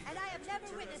Satan, and I have never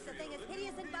witnessed a thing as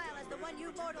hideous and vile as the one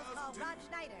you mortals call Rod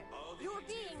Schneider. All the You're AT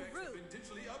being effects have rude. been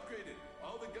digitally upgraded.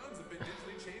 All the guns have been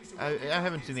digitally changed to I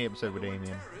haven't seen the episode with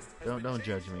Damien. Don't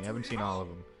judge me. I haven't seen all of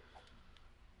them.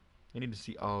 I need to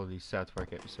see all of these South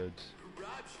Park episodes. Rob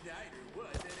Schneider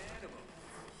was an animal.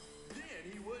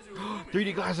 Then he was a woman.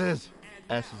 3D glasses!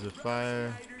 And Asses now of Rob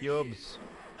Fire. Schneider Cubes. is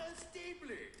a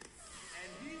stapler.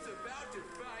 And he's about to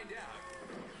find out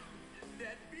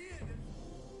that being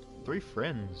 3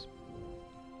 friends.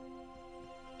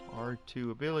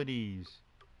 R2 abilities.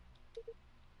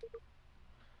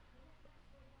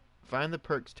 Find the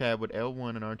perks tab with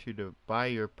L1 and R2 to buy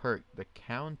your perk. The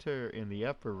counter in the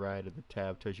upper right of the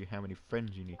tab tells you how many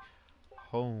friends you need.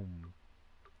 Home.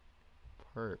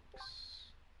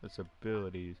 Perks. That's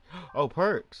abilities. Oh,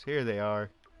 perks! Here they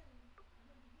are.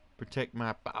 Protect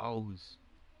my bows.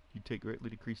 You take greatly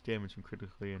decreased damage when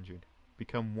critically injured.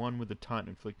 Become one with the taunt,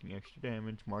 inflicting extra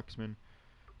damage. Marksman.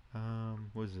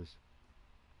 What is this?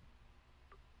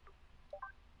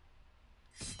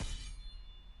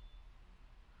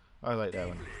 I like that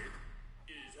one.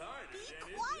 is harder Be than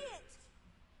it quiet! looks.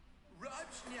 Rob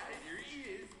Schneider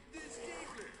is the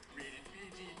stapler. Rated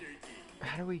PG-13.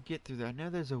 How do we get through that? I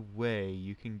know there's a way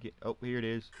you can get. Oh, here it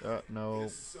is. No.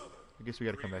 I guess we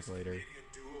gotta come back later. There's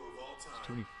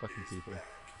too many fucking people.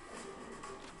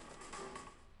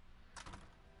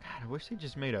 God, I wish they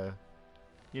just made a,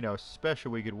 you know,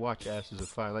 special we could watch Asses of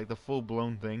Fire, like the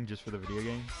full-blown thing just for the video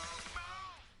game.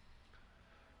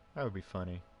 That would be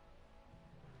funny.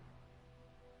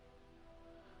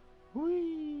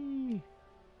 Whee!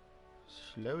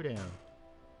 Slow down.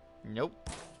 Nope.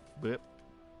 Blip.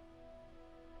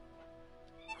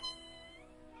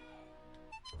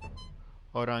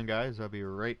 Hold on, guys. I'll be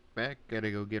right back.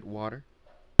 Gotta go get water.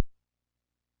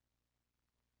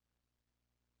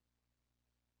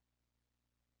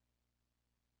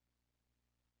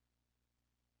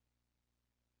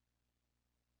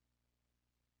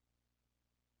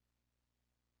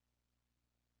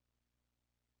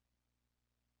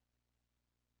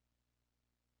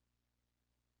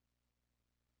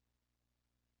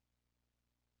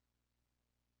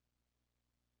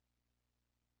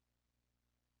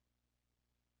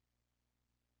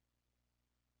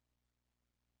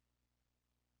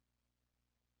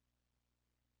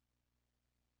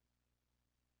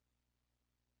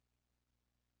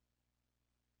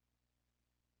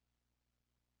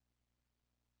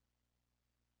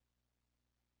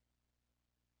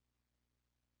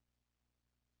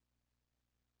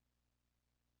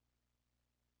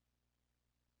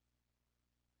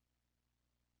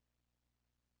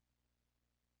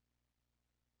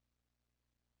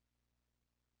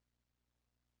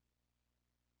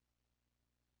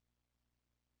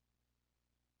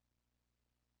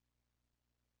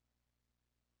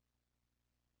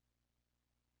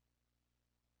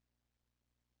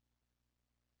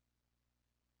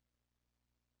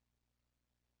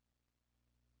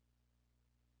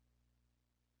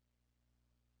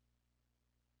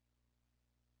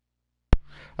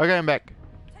 Okay, I'm back.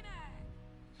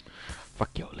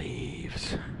 Fuck your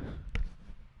leaves.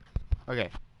 Okay.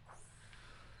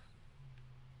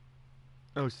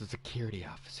 Oh, it's the security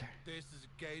officer. This is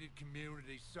a gated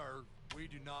community, sir. We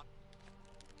do not...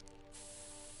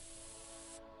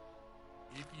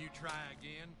 If you try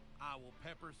again, I will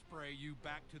pepper spray you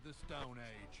back to the Stone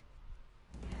Age.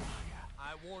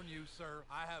 I warn you, sir,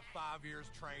 I have 5 years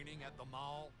training at the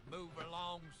mall. Move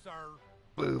along, sir.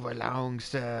 Move along,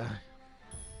 sir.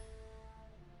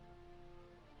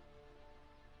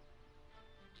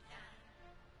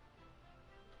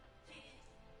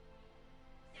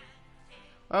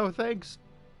 Oh, thanks,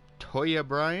 Toya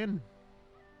Bryan.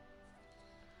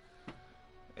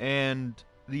 And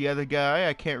the other guy,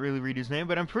 I can't really read his name,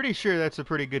 but I'm pretty sure that's a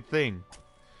pretty good thing.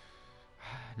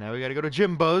 Now we gotta go to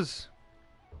Jimbo's.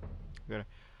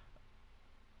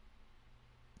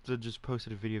 So just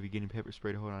posted a video of you getting pepper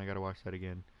sprayed. Hold on, I gotta watch that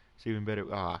again. It's even better.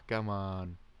 Ah, come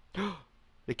on.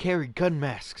 They carry gun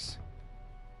masks.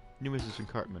 New Assistant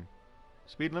Cartman.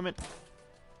 Speed limit.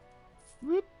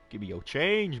 Whoop. Give me your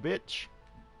change, bitch.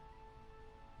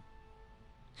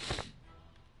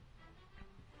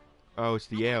 Oh, it's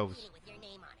the elves.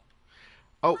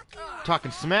 Oh, talking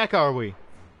smack, are we?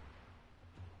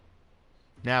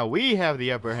 Now we have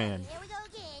the upper hand. Here we go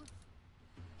again.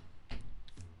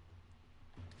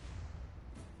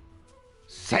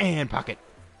 Sand pocket.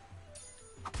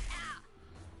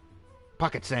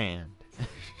 Pocket sand.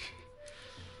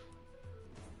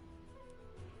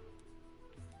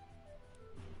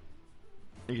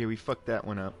 Okay, we fucked that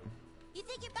one up. You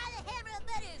think you're by the hammer of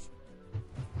butters?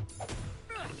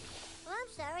 Oh, I'm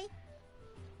sorry.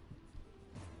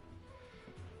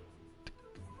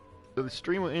 So the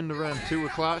stream will end around 2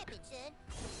 o'clock. Happened, son.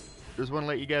 Just want to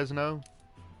let you guys know.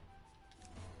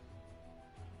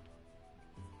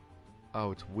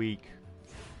 Oh, it's weak.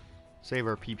 Save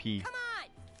our PP. Come on!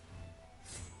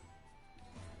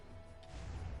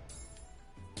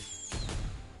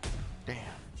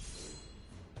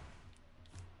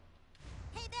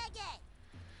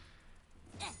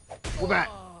 What that?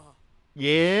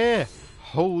 Yeah.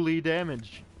 Holy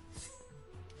damage.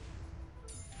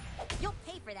 You'll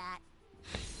pay for that.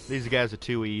 These guys are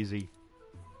too easy.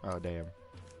 Oh damn.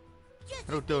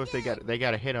 I don't know if they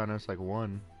got a hit on us like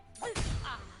one.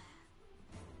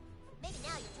 Maybe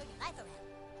now you'll turn your life around.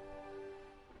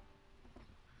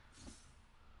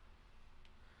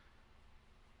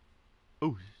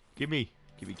 Ooh, give me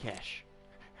cash.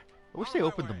 I wish they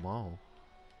opened the mall.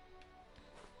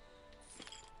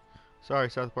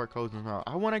 Sorry, South Park closing the mall.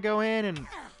 I want to go in and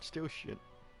steal shit.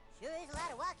 Sure is a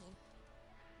lot of walking.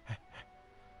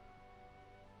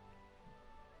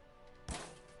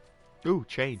 Ooh,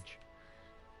 change.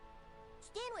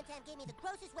 Stan one time gave me the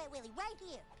grossest wet willy right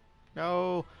here.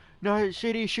 No, no,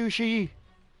 shitty sushi.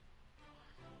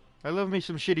 I love me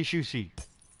some shitty sushi.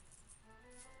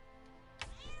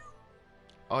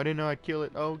 Oh, I didn't know I'd kill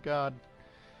it. Oh, God.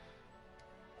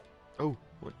 Oh,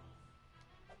 what?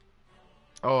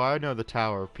 Oh, I know the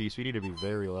Tower of Peace. We need to be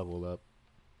very leveled up.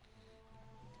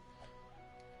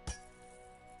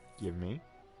 Give me.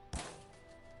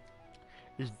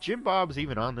 Is Jim Bob's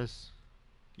even on this?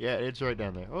 Yeah, it's right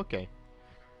down there. Okay.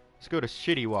 Let's go to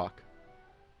Shitty Walk.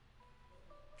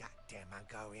 Goddamn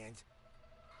Mongolians.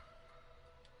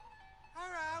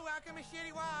 Hello, welcome to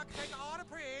Shitty Walk. Take an order,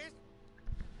 please.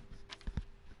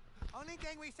 Only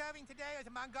thing we're serving today is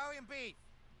Mongolian beef.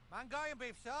 Mongolian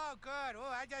beef, so good.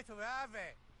 Oh, I just love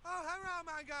it. Oh, hello,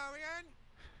 Mongolian.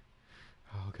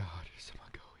 Oh, God, there's some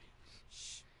Mongolians.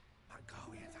 Shh.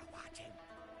 Mongolians are watching.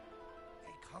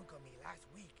 They conquered me last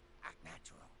week. Act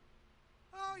natural.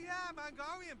 Oh, yeah,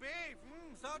 Mongolian beef.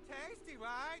 So tasty,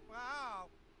 right?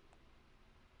 Wow.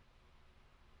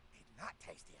 It's not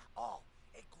tasty at all.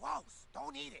 It's gross.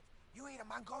 Don't eat it. You eat a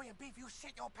Mongolian beef, you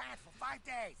shit your pants for 5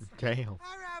 days. Damn.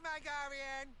 Hello,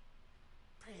 Mongolian.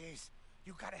 Please,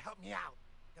 you gotta help me out.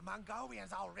 The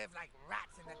Mongolians all live like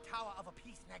rats in the Tower of a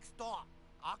Peace next door.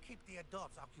 I'll keep the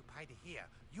adults occupied here.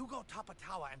 You go top a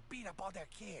tower and beat up all their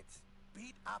kids.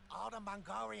 Beat up all the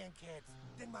Mongolian kids.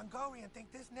 Then Mongolian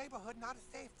think this neighborhood not a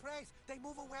safe place. They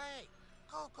move away.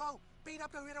 Go, beat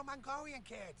up the little Mongolian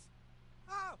kids.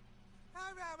 Oh,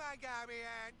 hello,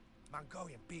 Mongolian.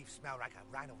 Mongolian beef smell like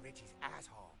a Rhino Richie's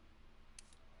asshole.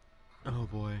 Oh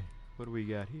boy, what do we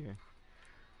got here?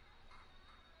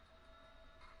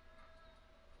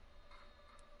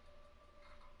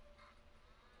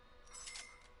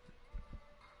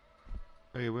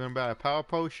 Okay, we're gonna buy a power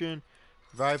potion,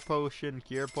 revive potion,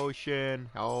 cure potion,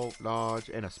 health large,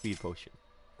 and a speed potion.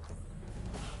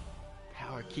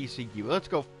 Power key CQ. Let's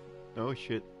go. Oh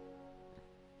shit.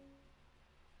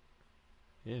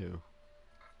 Ew.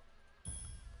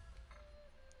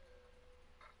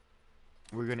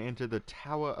 We're gonna enter the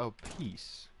Tower of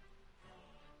Peace.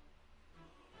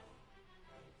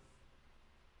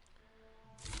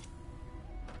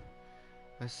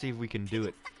 Let's see if we can do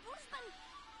it.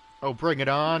 Oh, bring it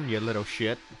on, you little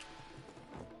shit.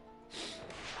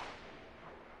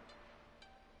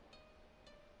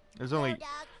 There's only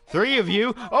 3 of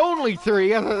you. Only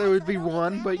 3. I thought there would be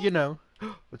 1, but you know.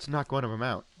 Let's knock one of them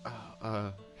out.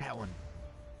 That one.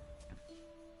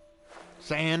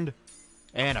 Sand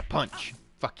and a punch.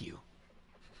 Fuck you.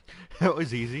 That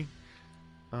was easy.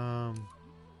 Oh,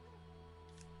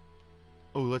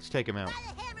 let's take him out.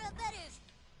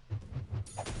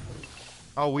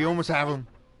 Oh, we almost have him.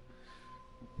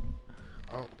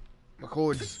 Oh, my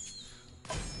cords.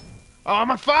 Oh,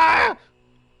 I'm on fire!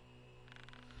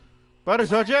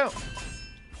 Butters, watch out!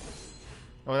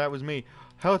 Oh, that was me.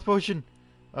 Health potion.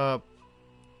 Ooh,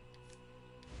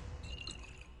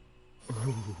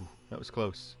 that was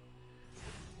close.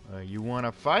 You want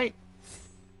to fight?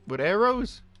 With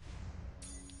arrows?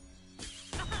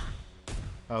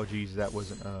 Oh, jeez, that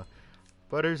wasn't,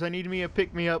 Butters, I need me a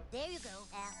pick-me-up. There you go,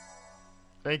 Al.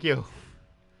 Thank you.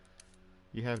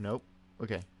 You have nope.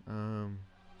 Okay.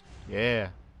 Yeah.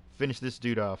 Finish this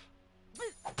dude off.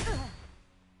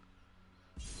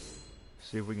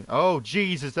 See if we can. Oh,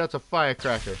 Jesus, that's a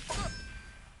firecracker.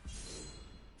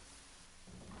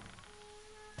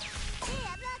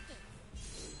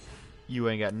 You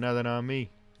ain't got nothing on me.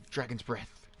 Dragon's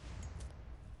breath.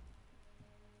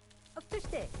 A fish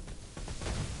stick.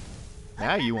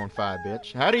 Now you on fire,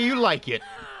 bitch. How do you like it?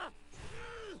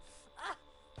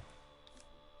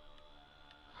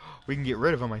 We can get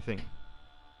rid of him, I think.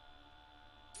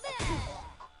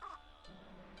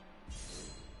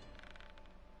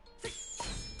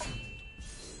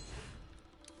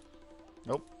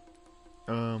 Nope.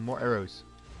 More arrows.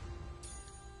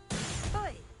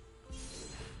 Boy.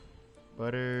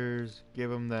 Butters,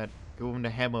 give him that. Give him the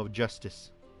hammer of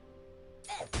justice.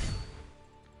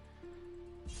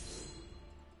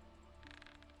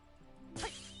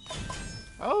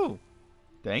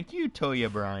 Thank you,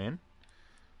 Toya Brian.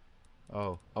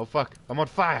 Oh fuck. I'm on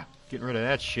fire. Getting rid of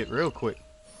that shit real quick.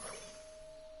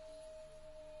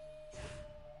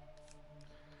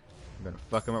 I'm gonna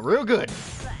fuck him up real good.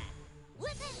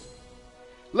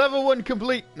 Level 1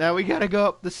 complete. Now we gotta go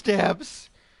up the steps.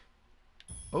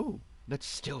 Oh, let's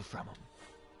steal from them.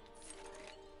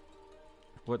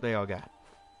 What they all got?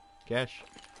 Cash?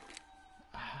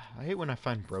 I hate when I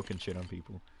find broken shit on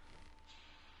people.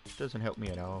 It doesn't help me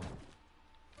at all.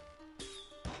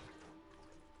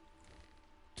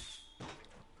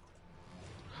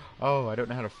 Oh, I don't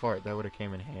know how to fart. That would have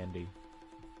came in handy.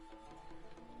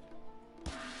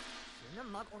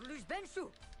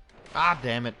 Ah,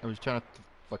 damn it. I was trying to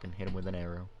fucking hit him with an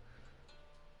arrow.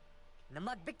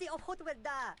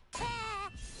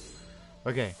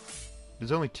 Okay.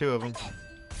 There's only 2 of them.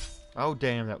 Oh,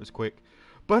 damn. That was quick.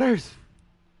 Butters!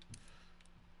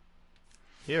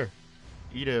 Here.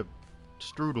 Eat a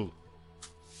strudel.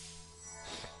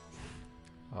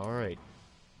 Alright.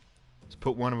 Let's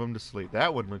put one of them to sleep.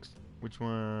 That one looks... Which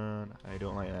one? I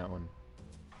don't like that one.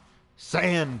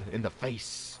 Sand in the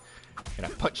face. And a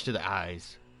punch to the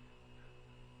eyes.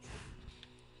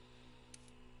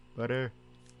 Butter.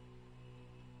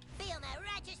 Feel my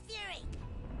righteous fury.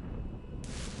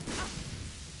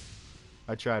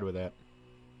 I tried with that.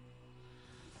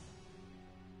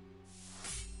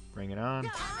 Bring it on.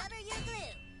 Remember your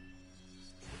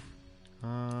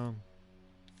glue.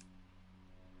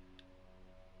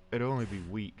 It'd only be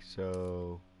weak,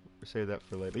 so we'll save that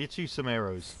for later. Let's use some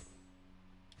arrows.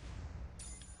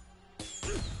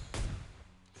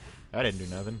 That didn't do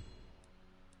nothing.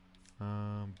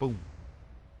 Boom.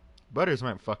 Butters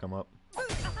might fuck him up.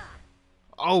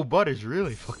 Oh, Butters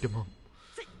really fucked him up.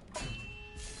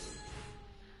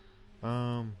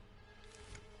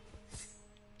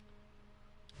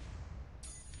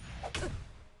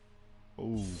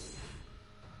 Ooh.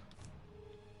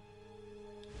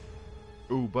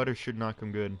 Ooh, Butters should knock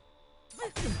him good.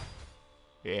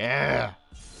 Yeah.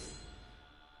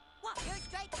 You're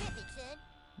straight terrific, son.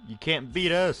 You can't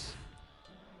beat us.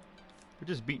 We're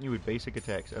just beating you with basic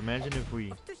attacks. Imagine if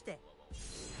we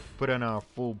put on our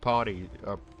full party,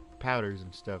 our powders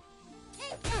and stuff.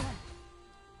 Oh,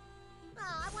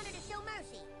 I wanted to show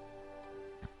mercy.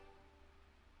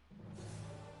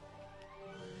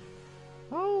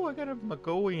 Oh, I got a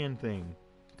Mongolian thing.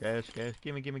 Guys,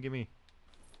 gimme.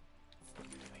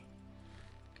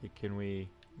 Okay, can we...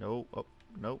 No, oh,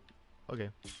 nope. Okay.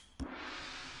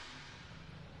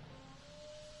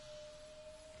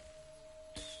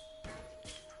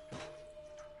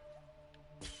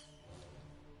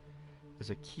 There's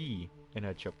a key in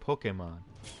a Pokemon.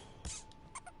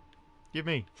 Give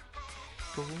me.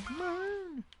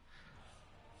 Pokemon.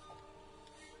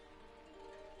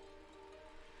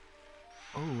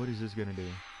 Oh, what is this gonna do?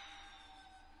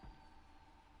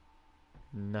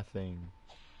 Nothing.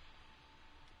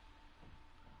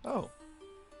 Oh.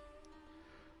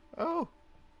 Oh.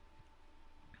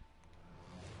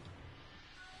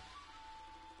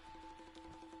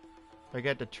 I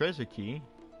got the treasure key.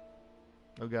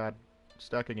 Oh god.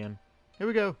 Stuck again. Here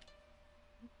we go.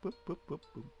 Boop, boop, boop,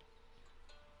 boop.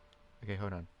 Okay,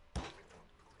 hold on.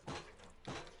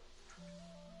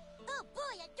 Oh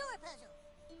boy, a door puzzle.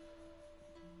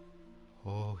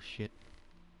 Oh shit.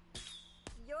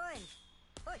 Yoin.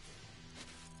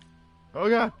 Oh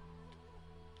god.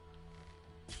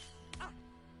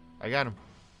 I got him.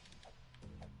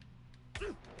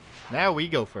 Now we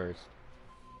go first.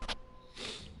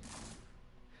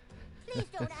 Please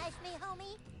don't ice me,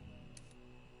 homie.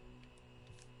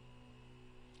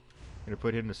 Gonna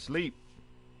put him to sleep.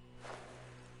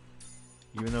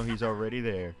 Even though he's already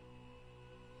there.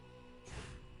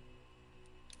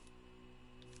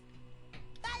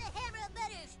 By the hammer of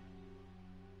Butters.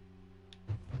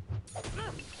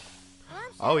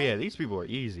 Oh yeah, these people are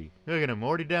easy. Look at him,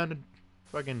 already down to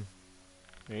fucking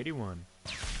 81.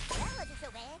 That wasn't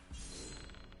so bad.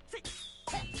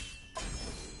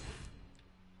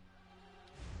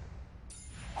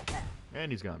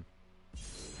 And he's gone.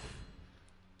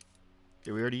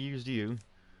 Okay, we already used you.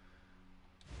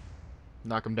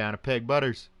 Knock him down a peg,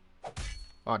 Butters.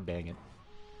 Oh, dang it.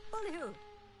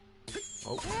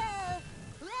 Oh.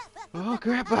 Oh,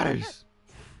 crap, Butters.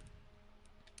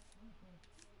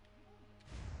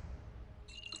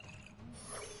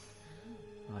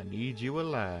 I need you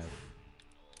alive.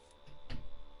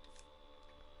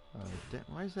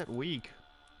 Why is that weak?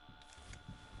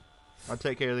 I'll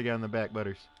take care of the guy in the back,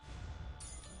 Butters.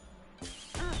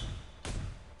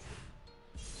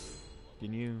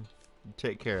 Can you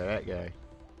take care of that guy?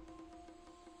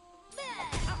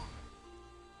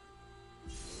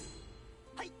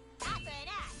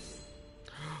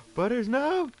 Butters,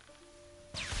 no!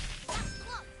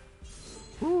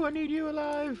 Ooh, I need you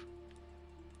alive!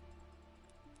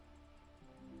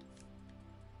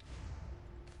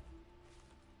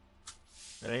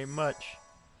 That ain't much.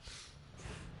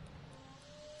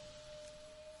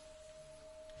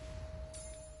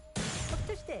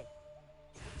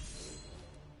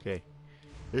 Okay.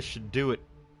 This should do it.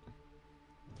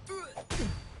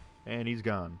 And he's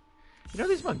gone. You know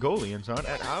these Mongolians aren't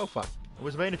at Alpha. I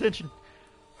was paying attention.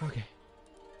 Okay.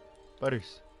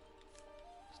 Butters.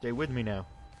 Stay with me now.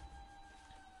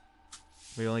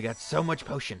 We only got so much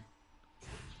potion.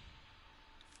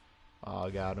 Oh,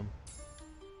 I got him.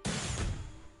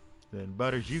 Then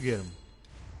Butters, you get him.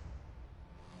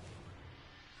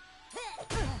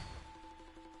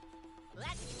 Well,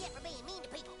 that's what you get for being mean to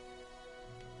people.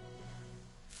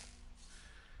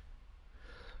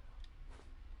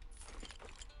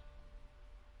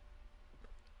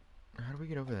 How do we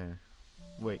get over there?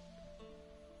 Wait.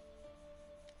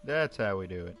 That's how we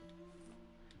do it.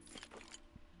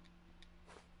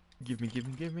 Give me, give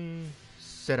me, give me.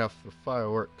 Set off the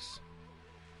fireworks.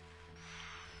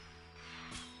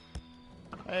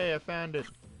 Hey, I found it.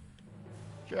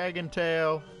 Dragon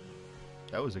Tail.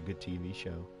 That was a good TV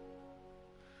show.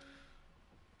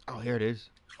 Oh, here it is.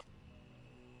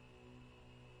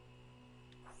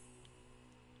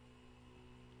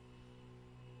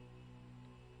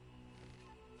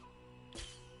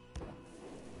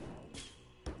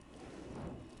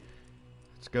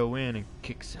 Let's go in and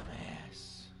kick some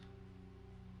ass.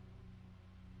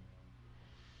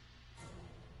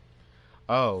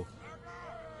 Oh.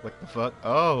 What the fuck?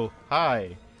 Oh,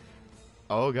 hi.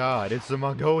 Oh god, it's the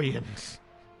Mongolians.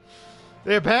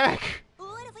 They're back!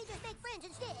 What if we just make friends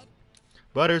instead?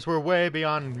 Butters, we're way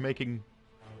beyond making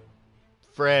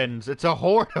friends. It's a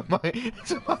horde of it's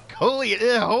a Mongolian,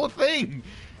 it's a whole thing.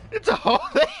 It's a whole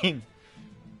thing.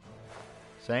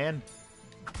 Sand?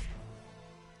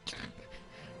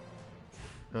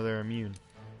 No, they're immune.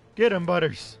 Get him,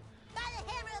 Butters. By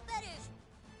the hammer of Butters.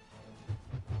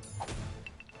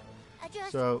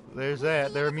 So, there's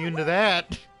that. They're immune to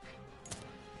that.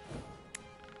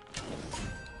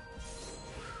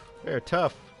 They're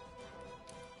tough.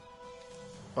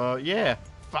 Yeah.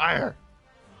 Fire.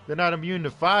 They're not immune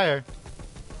to fire.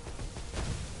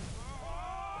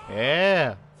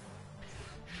 Yeah.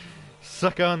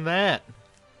 Suck on that.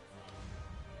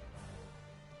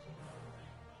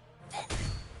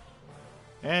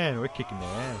 And we're kicking their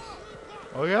ass.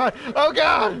 Oh god! Oh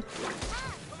god!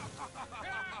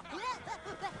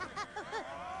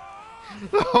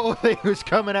 The whole thing was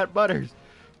coming at Butters.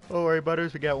 Don't worry,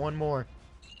 Butters, we got one more.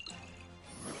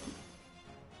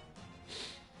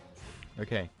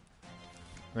 Okay.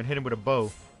 I'm gonna hit him with a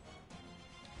bow.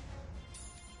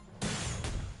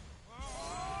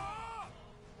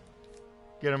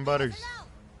 Get him, Butters.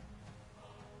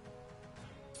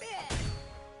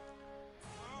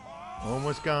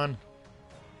 Almost gone.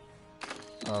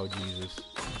 Oh, Jesus.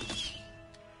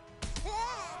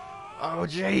 Oh,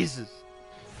 Jesus.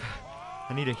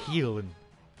 I need a healing.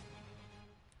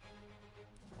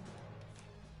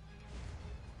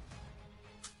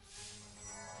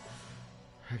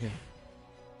 Okay.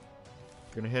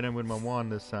 Gonna hit him with my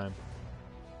wand this time.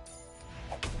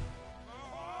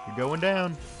 You're going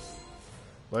down.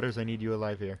 Butters, I need you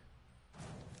alive here.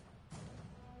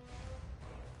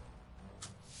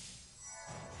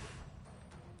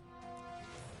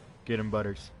 Get him,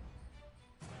 Butters.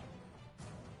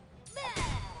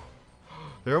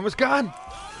 They're almost gone!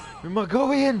 The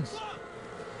Mongolians!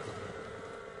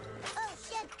 Oh,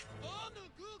 shit.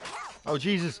 Oh,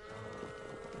 Jesus!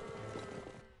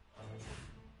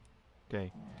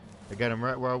 Okay. I got him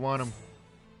right where I want him.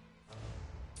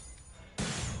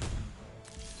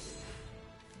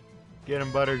 Get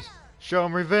him, Butters. Show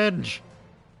him revenge!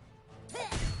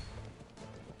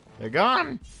 They're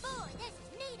gone! Boy, this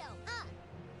is neato, huh?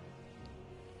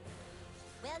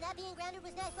 Well, not being grounded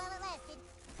was nice while it lasted.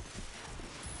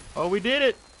 Oh, we did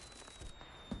it!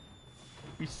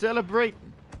 We celebrate!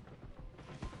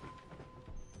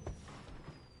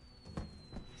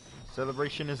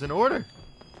 Celebration is in order!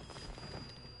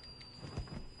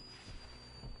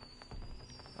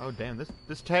 Oh, damn,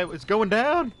 this tab is going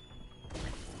down!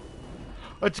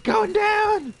 It's going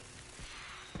down!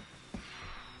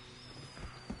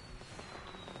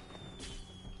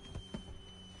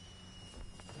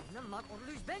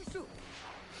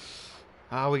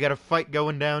 Ah, we got a fight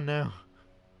going down now.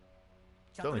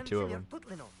 There's only two of them.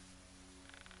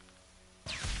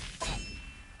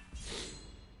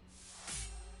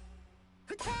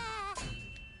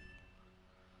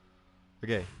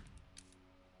 Okay.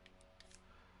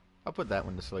 I'll put that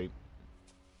one to sleep.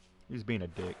 He's being a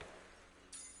dick.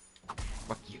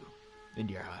 Fuck you.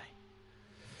 Into your eye.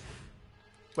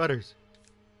 Butters.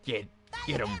 Get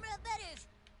him.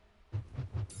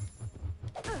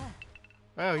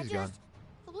 Oh, he's gone.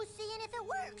 Who's seeing if it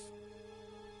works?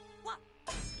 What?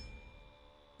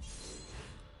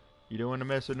 You don't want to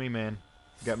mess with me, man.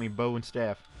 Got me bow and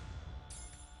staff.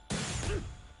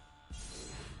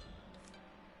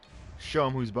 Show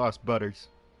him who's boss, Butters.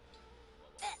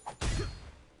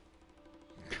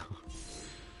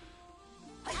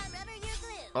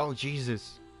 Oh,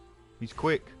 Jesus. He's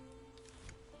quick.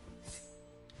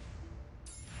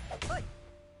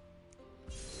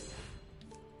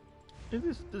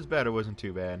 This battle wasn't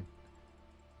too bad.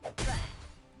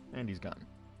 And he's gone.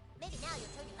 Maybe now you'll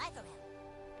turn your life around.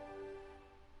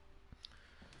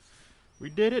 We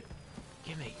did it.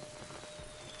 Gimme.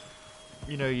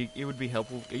 You know, it would be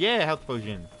helpful. Yeah, health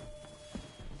potion.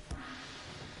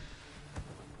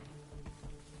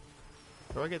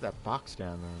 How do I get that box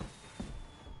down there?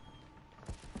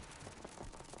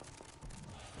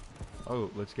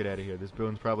 Oh, let's get out of here. This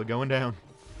building's probably going down.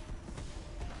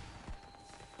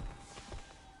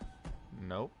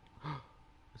 Nope.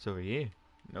 It's over here.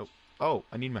 Nope. Oh,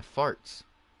 I need my farts.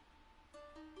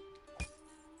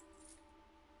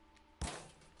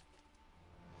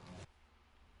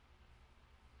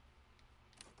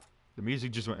 The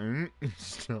music just went.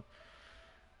 Still.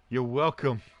 You're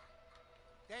welcome.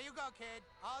 There you go, kid.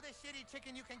 All this shitty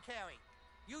chicken you can carry.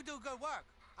 You do good work.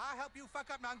 I'll help you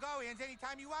fuck up Mongolians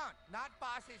anytime you want. Not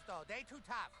bosses, though. They too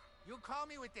tough. You call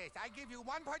me with this. I give you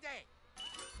 1 per day.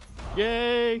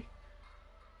 Yay!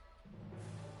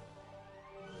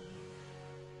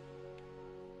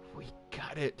 We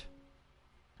got it.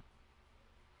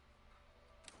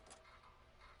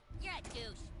 You're a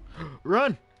douche.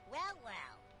 Run! Well, well.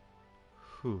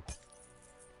 Whew.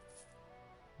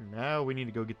 Now we need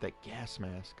to go get that gas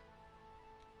mask.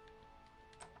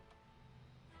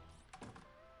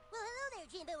 Well, hello there,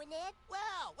 Jimbo and Ned.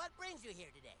 Well, what brings you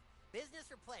here today? Business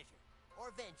or pleasure?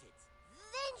 Or vengeance?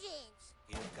 Vengeance!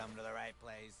 You've come to the right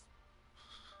place.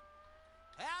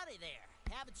 Howdy there.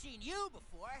 Haven't seen you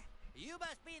before. You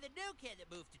must be the new kid that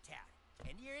moved to town.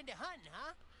 And you're into hunting,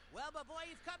 huh? Well, my boy,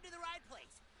 you've come to the right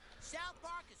place. South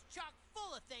Park is chock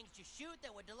full of things to shoot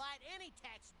that would delight any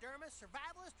taxidermist,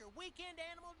 survivalist, or weekend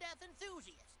animal death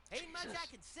enthusiast. Ain't much I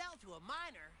can sell to a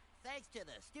minor, thanks to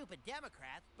the stupid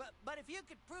Democrats, but if you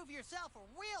could prove yourself a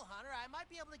real hunter, I might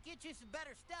be able to get you some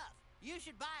better stuff. You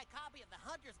should buy a copy of The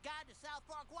Hunter's Guide to South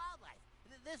Park Wildlife,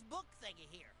 this book thingy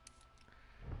here.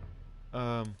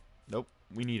 Nope.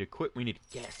 We need a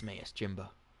gas mask, Jimbo.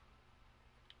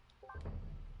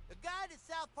 The Guide to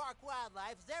South Park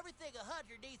Wildlife is everything a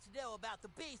hunter needs to know about the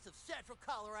beasts of central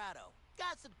Colorado.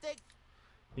 Got some things.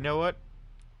 You know what?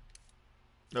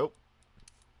 Nope.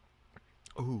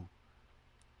 Ooh.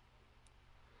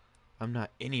 I'm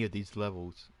not any of these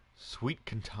levels. Sweet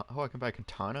katana. Oh, I can buy a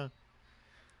katana?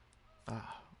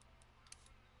 Ah.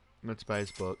 Let's buy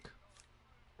his book.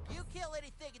 You kill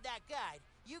anything in that guide,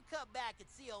 you come back and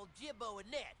see old Jimbo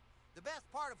and Ned. The best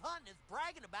part of hunting is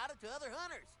bragging about it to other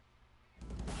hunters.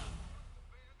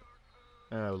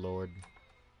 Oh, Lord.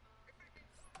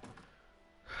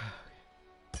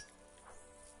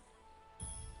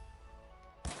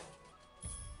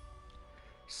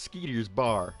 Skeeter's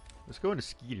Bar. Let's go into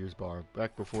Skeeter's Bar,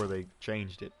 back before they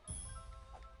changed it.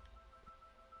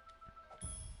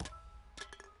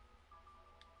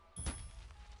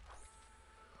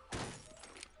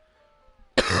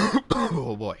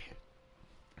 Oh, boy.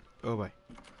 Oh, boy.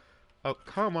 Oh,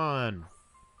 come on.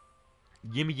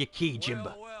 Give me your key,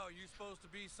 Jimbo. Well, you supposed to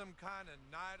be some kind of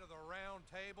knight of the round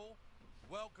table?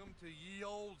 Welcome to ye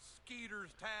old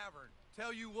Skeeter's Tavern.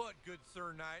 Tell you what, good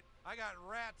Sir Knight, I got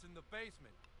rats in the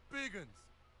basement. Big uns.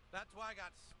 That's why I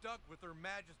got stuck with Her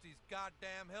Majesty's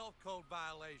goddamn health code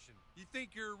violation. You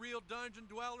think you're a real dungeon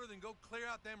dweller? Then go clear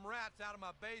out them rats out of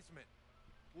my basement.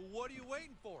 Well, what are you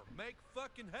waiting for? Make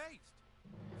fucking haste.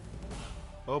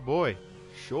 Oh boy,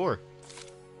 sure.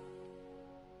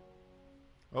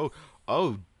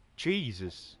 Oh,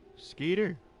 Jesus,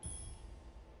 Skeeter.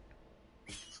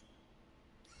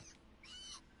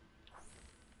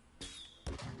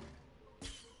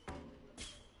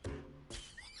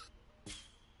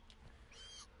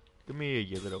 Come here,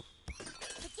 you little. To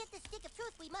get the stick of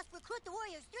truth, we must recruit the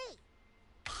Warriors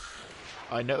 3.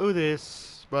 I know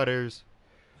this, Butters.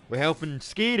 We're helping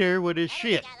Skeeter with his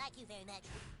shit. I like you very much.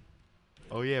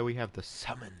 Oh yeah, we have the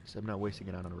summons. I'm not wasting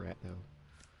it on a rat though.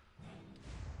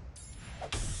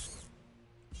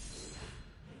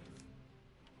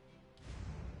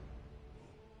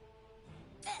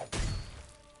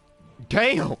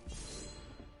 Damn!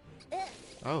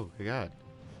 Oh my God.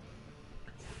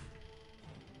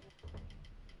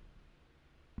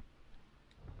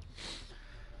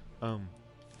 Oh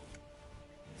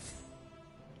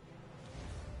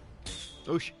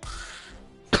sh.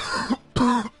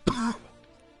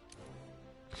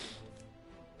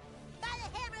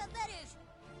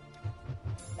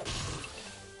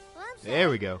 There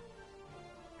we go.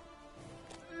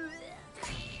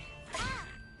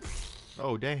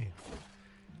 Oh, damn.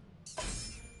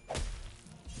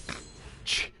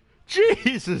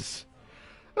 Jesus!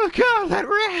 Oh god, that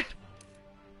rat!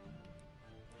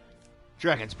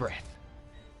 Dragon's Breath.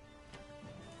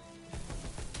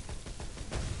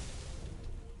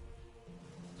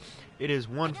 It is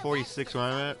 1:46 where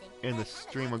I'm at, and the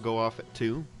stream will go off at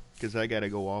 2, because I gotta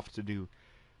go off to do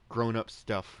grown-up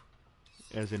stuff,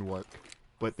 as in work.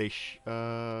 But they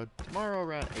tomorrow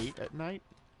around 8 at night,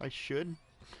 I should.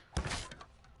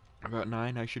 About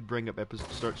 9, I should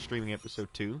start streaming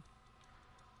episode 2.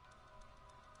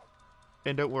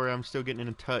 And don't worry, I'm still getting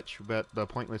in touch about the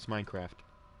pointless Minecraft.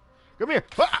 Come here!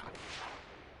 Ah!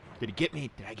 Did he get me?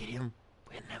 Did I get him?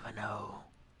 We'll never know.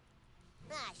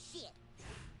 Ah, shit.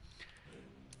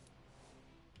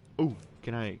 Ooh,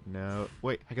 can I? No.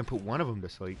 Wait, I can put one of them to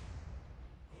sleep.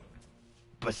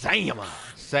 Bazama!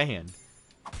 Sand.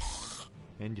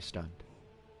 And you're stunned.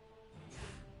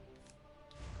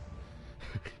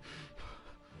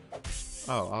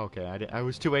 Oh, okay. I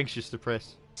was too anxious to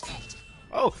press.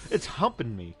 Oh, it's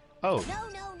humping me. Oh. No,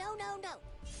 no, no, no, no.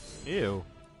 Ew.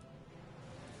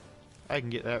 I can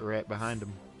get that rat behind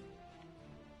him.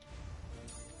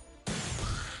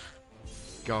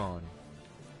 Gone.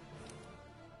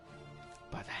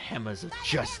 By the hammers of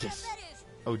justice.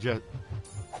 Oh,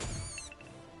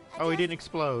 oh, he didn't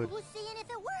explode. We'll see if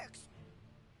it works.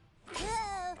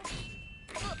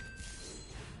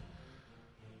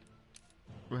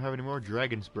 We don't have any more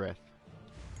Dragon's Breath.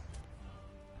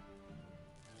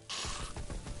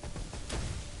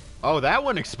 Oh, that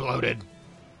one exploded.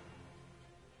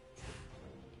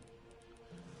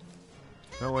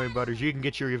 Don't worry, Butters. You can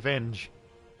get your revenge.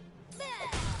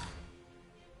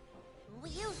 We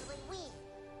usually win.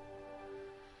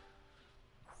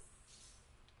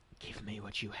 Give me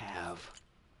what you have.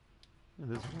 Oh,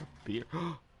 there's more beer.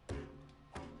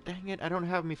 Dang it, I don't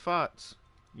have any thoughts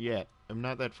yet. I'm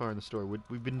not that far in the story.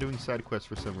 We've been doing side quests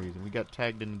for some reason. We got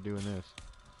tagged into doing this.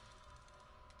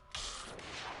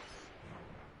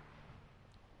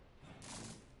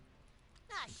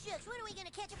 Ah, shucks, when are we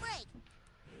gonna catch a break?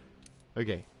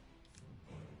 Okay.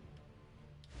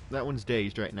 That one's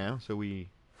dazed right now, so we...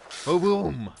 Oh,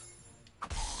 boom!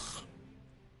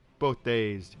 Both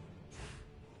dazed.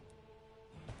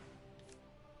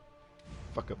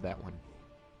 Fuck up that one.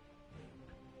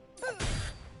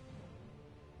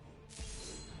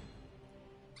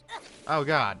 Oh,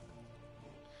 God.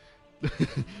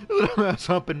 Little mouse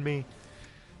humping me.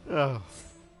 Oh,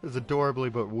 it's adorably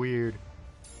but weird.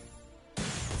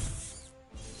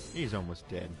 He's almost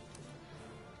dead.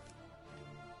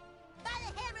 By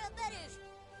the hammer of Butters.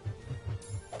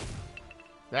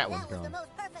 That one's That was the gone.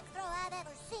 most perfect throw I've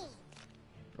ever seen.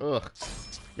 Ugh.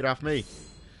 Get off me.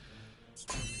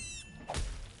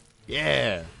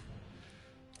 Yeah.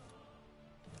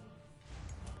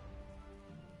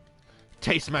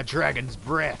 Taste my dragon's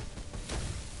breath.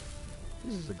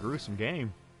 This is a gruesome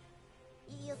game.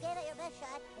 You gave it your best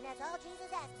shot, and that's all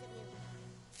Jesus asks of you.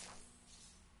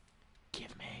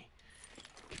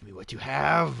 Give me what you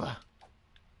have.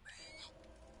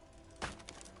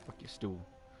 Fuck your stool.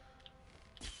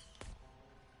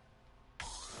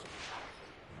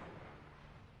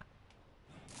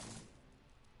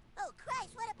 Oh,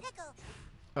 Christ, what a pickle.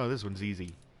 Oh, this one's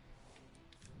easy.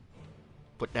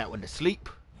 Put that one to sleep.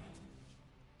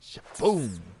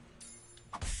 Boom.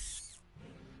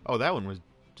 Oh, that one was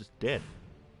just dead.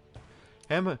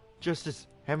 Hammer, justice,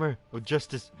 hammer, oh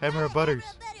justice, hammer of Butters.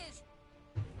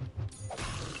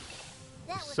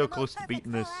 So close to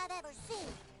beating this.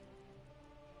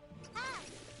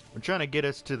 I'm trying to get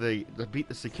us to the beat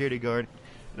the security guard,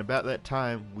 and about that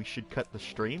time we should cut the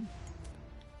stream.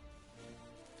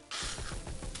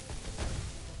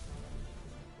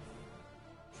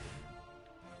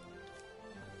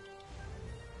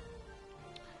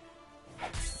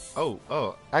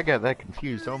 Oh, I got that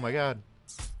confused. Oh my god.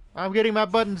 I'm getting my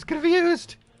buttons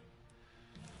confused.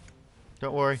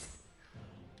 Don't worry.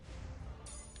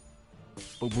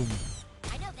 Boom, boom.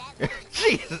 I know that.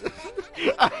 Jesus.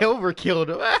 I overkilled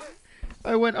him.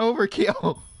 I went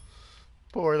overkill.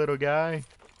 Poor little guy.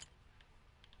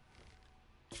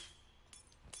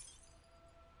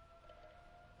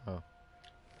 Oh.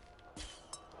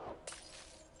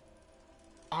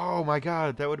 Oh my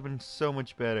god, that would have been so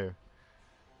much better.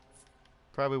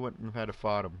 Probably wouldn't have had to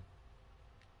fight him.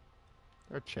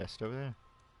 There's a chest over there.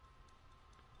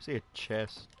 See a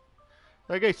chest.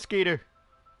 Okay, Skeeter.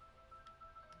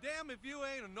 Damn if you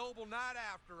ain't a noble knight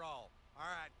after all. All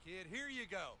right, kid, here you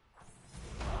go.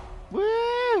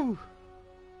 Woo!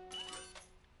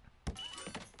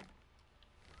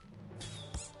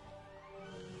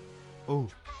 Oh.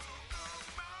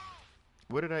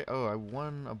 What did I... Oh, I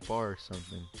won a bar or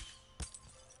something.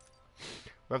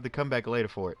 We'll have to come back later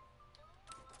for it.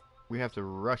 We have to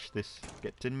rush this.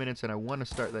 Get 10 minutes, and I want to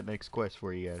start that next quest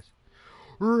for you guys.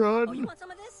 Run! Oh, you want some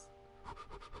of this?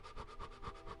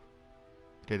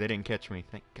 Okay, they didn't catch me.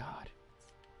 Thank God.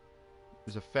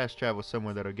 There's a fast travel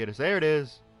somewhere that'll get us. There it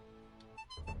is!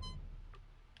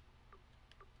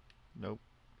 Nope.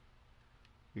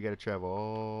 We gotta travel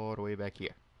all the way back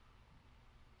here.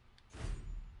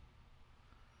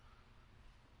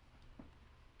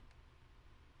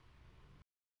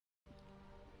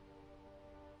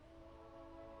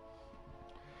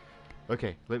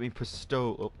 Okay, let me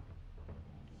bestow... Oh.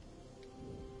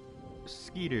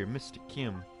 Skeeter, Mr.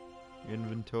 Kim.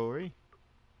 Inventory.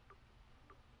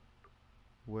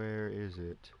 Where is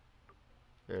it?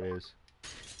 There it is.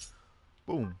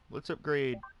 Boom. Let's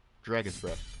upgrade Dragon's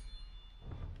Breath.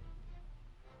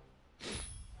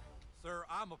 Sir,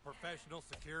 I'm a professional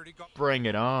security guard. Bring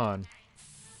it on.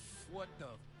 What the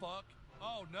fuck?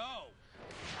 Oh no!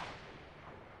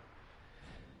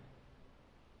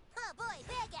 Oh boy,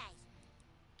 bad guys.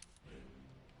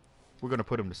 We're gonna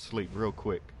put him to sleep real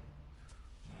quick.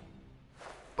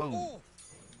 Boom. Ooh.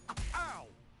 Ow!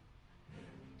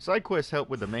 Side quests help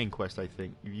with the main quest, I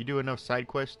think. If you do enough side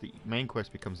quests, the main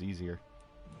quest becomes easier.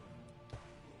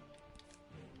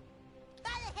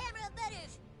 By the hammer of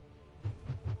Butters.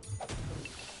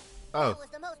 Oh. That was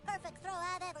the most perfect throw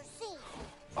I've ever seen.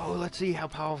 Oh, let's see how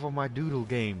powerful my doodle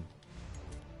game.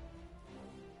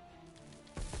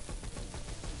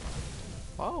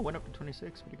 Oh, went up to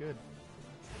 26. Pretty good.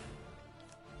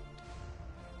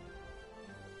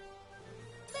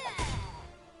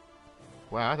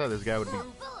 Wow, I thought this guy would be...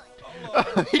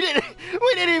 he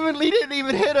didn't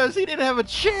even hit us. He didn't have a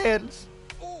chance.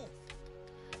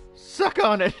 Suck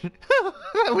on it.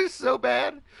 That was so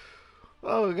bad.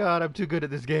 Oh God, I'm too good at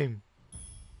this game.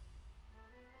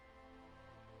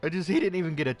 He didn't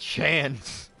even get a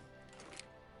chance.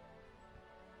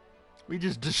 We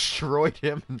just destroyed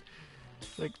him in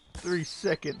like 3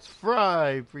 seconds.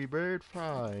 Fry, Freebird,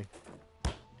 fry.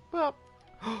 Well,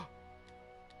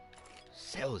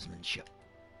 salesmanship.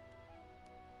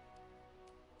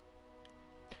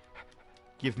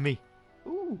 Give me.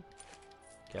 Ooh.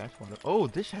 Cash water. Oh,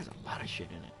 this has a lot of shit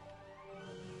in it.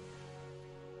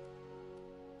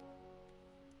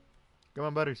 Come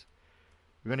on, Butters.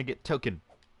 We're gonna get token.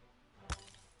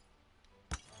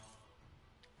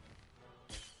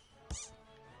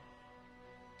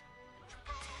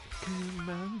 Come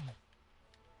on.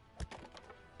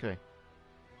 Okay.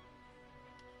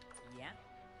 Yeah?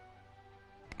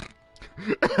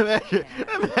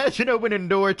 imagine opening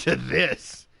door to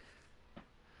this.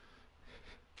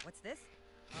 What's this?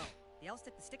 Oh, the elves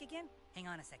took the stick again? Hang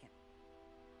on a second.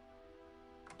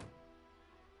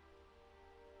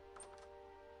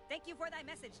 Thank you for thy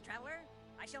message, traveler.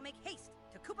 I shall make haste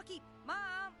to Koopa Keep.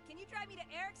 Mom, can you drive me to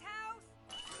Eric's house?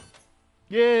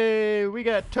 Yay, we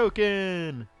got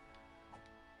token.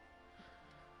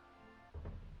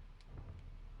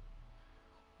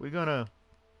 We're gonna...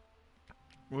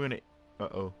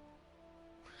 Uh-oh.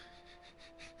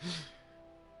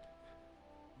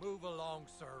 Move along,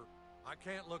 sir. I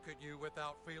can't look at you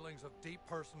without feelings of deep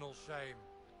personal shame.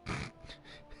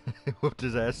 Whooped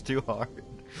his ass too hard.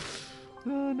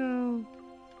 Oh no.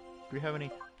 Do we have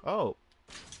any? Oh.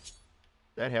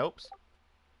 That helps.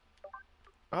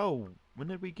 Oh, when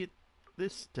did we get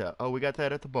this stuff? Oh, we got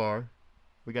that at the bar.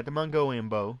 We got the Mongolian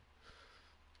bow.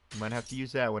 Might have to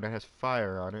use that one. It has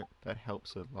fire on it. That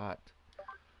helps a lot.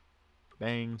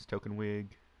 Bangs, token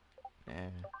wig. Nah.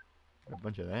 A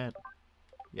bunch of that.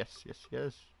 Yes, yes,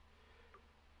 yes.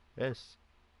 Yes.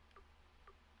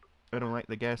 I don't like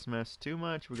the gas mask too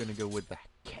much. We're gonna go with the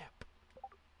cap.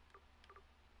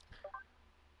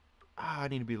 Ah, I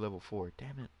need to be level 4.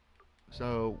 Damn it.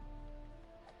 So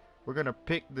we're gonna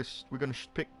pick this. We're gonna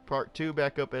pick part 2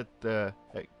 back up at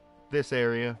this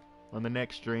area on the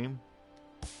next stream.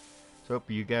 So hope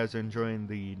you guys are enjoying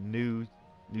the new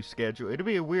schedule. It'll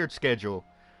be a weird schedule.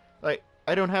 Like,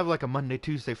 I don't have like a Monday,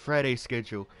 Tuesday, Friday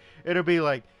schedule. It'll be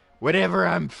like whenever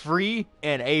I'm free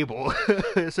and able.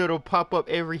 So it'll pop up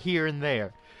every here and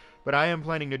there. But I am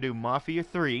planning to do Mafia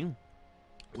 3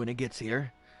 when it gets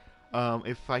here.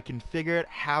 If I can figure out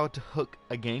how to hook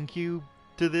a GameCube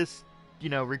to this,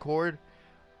 record.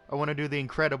 I want to do the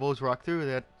Incredibles walkthrough.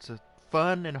 That's a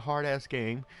fun and hard-ass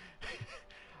game.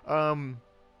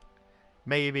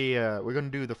 maybe we're gonna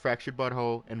do the Fractured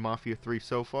Butthole and Mafia 3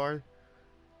 so far.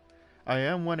 I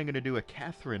am wanting to do a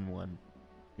Catherine one,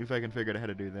 if I can figure out how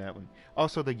to do that one.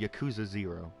 Also the Yakuza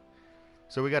 0.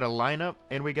 So we got a lineup,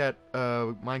 and we got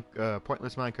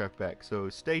Pointless Minecraft back. So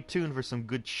stay tuned for some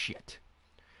good shit.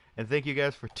 And thank you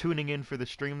guys for tuning in for the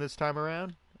stream this time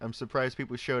around. I'm surprised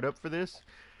people showed up for this.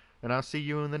 And I'll see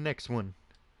you in the next one.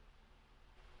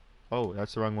 Oh,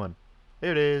 that's the wrong one.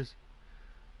 There it is.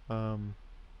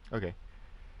 Okay.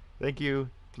 Thank you.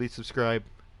 Please subscribe.